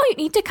 I know, you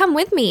need to come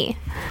with me.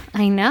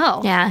 I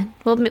know. Yeah,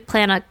 we'll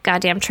plan a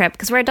goddamn trip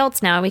because we're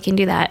adults now. We can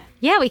do that.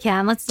 Yeah, we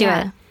can. Let's do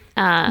it.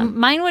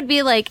 Mine would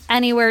be like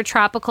anywhere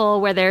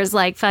tropical where there's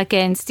like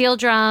fucking steel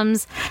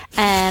drums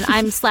and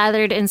I'm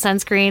slathered in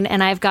sunscreen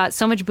and I've got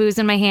so much booze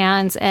in my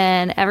hands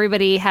and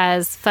everybody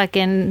has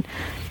fucking,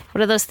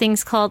 what are those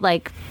things called?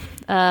 Like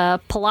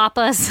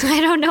palapas.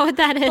 I don't know what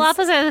that is.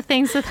 Palapas are the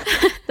things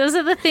those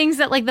are the things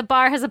that like the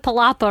bar has a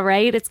palapa,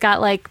 right? It's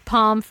got like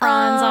palm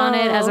fronds on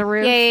it as a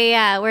roof.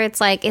 Yeah. Where it's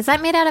like, is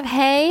that made out of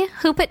hay?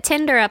 Who put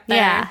tinder up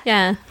there?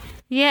 Yeah.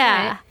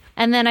 Right.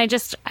 And then I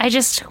just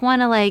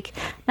want to like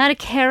not a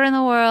care in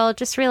the world,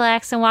 just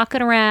relax and walk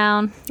it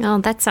around. Oh,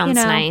 that sounds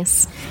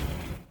nice.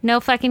 No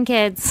fucking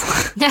kids.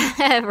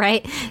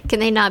 Right? Can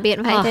they not be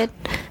invited?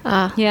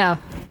 Yeah.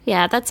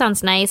 Yeah, that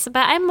sounds nice.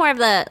 But I'm more of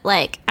the,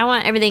 like, I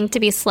want everything to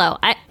be slow.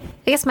 I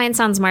guess mine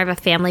sounds more of a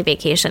family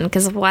vacation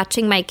because of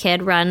watching my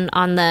kid run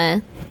on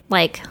the,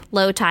 like,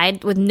 low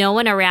tide with no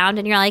one around.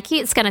 And you're like,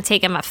 it's going to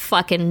take him a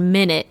fucking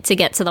minute to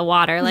get to the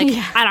water. Like,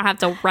 I don't have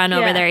to run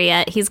over there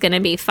yet. He's going to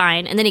be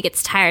fine. And then he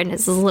gets tired and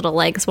his little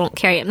legs won't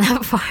carry him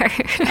that far.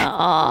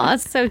 Oh,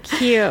 so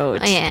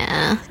cute.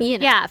 Yeah.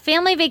 Yeah,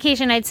 family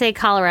vacation, I'd say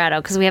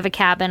Colorado because we have a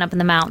cabin up in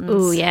the mountains.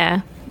 Ooh,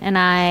 yeah. And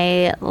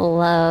I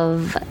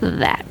love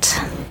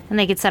that. And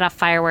they could set off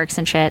fireworks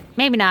and shit.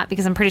 Maybe not,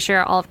 because I'm pretty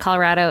sure all of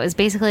Colorado is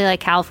basically like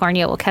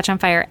California. It will catch on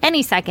fire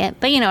any second,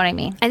 but you know what I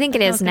mean. I think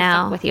it is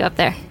now. With you up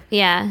there.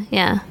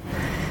 Yeah.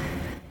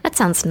 That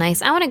sounds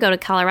nice. I want to go to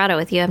Colorado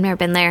with you. I've never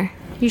been there.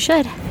 You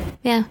should.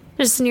 Yeah.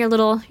 Just in your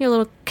little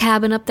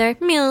cabin up there.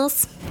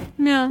 Meals.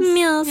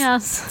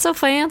 Yes. So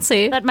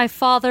fancy. That my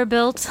father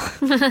built.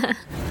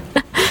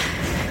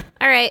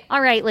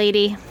 All right,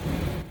 lady.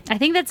 I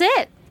think that's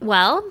it.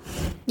 Well,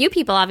 you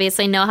people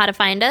obviously know how to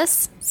find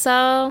us,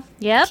 so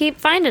Yep. keep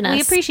finding us.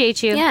 We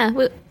appreciate you. Yeah,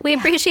 we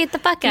appreciate the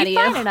fuck out of you.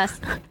 Finding us.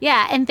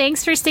 Yeah, and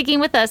thanks for sticking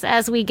with us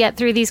as we get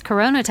through these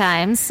Corona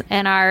times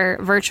and our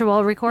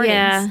virtual recordings.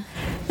 Yeah.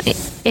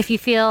 If you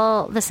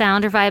feel the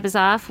sound or vibe is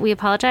off, we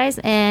apologize,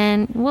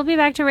 and we'll be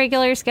back to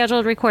regular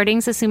scheduled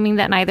recordings, assuming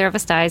that neither of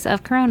us dies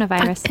of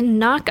coronavirus. And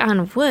knock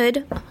on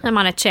wood. I'm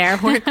on a chair.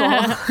 We're cool.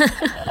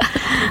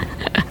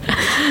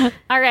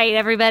 All right,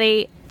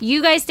 everybody.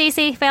 You guys stay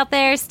safe out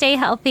there, stay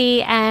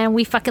healthy, and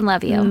we fucking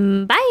love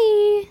you.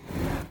 Bye.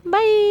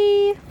 Bye.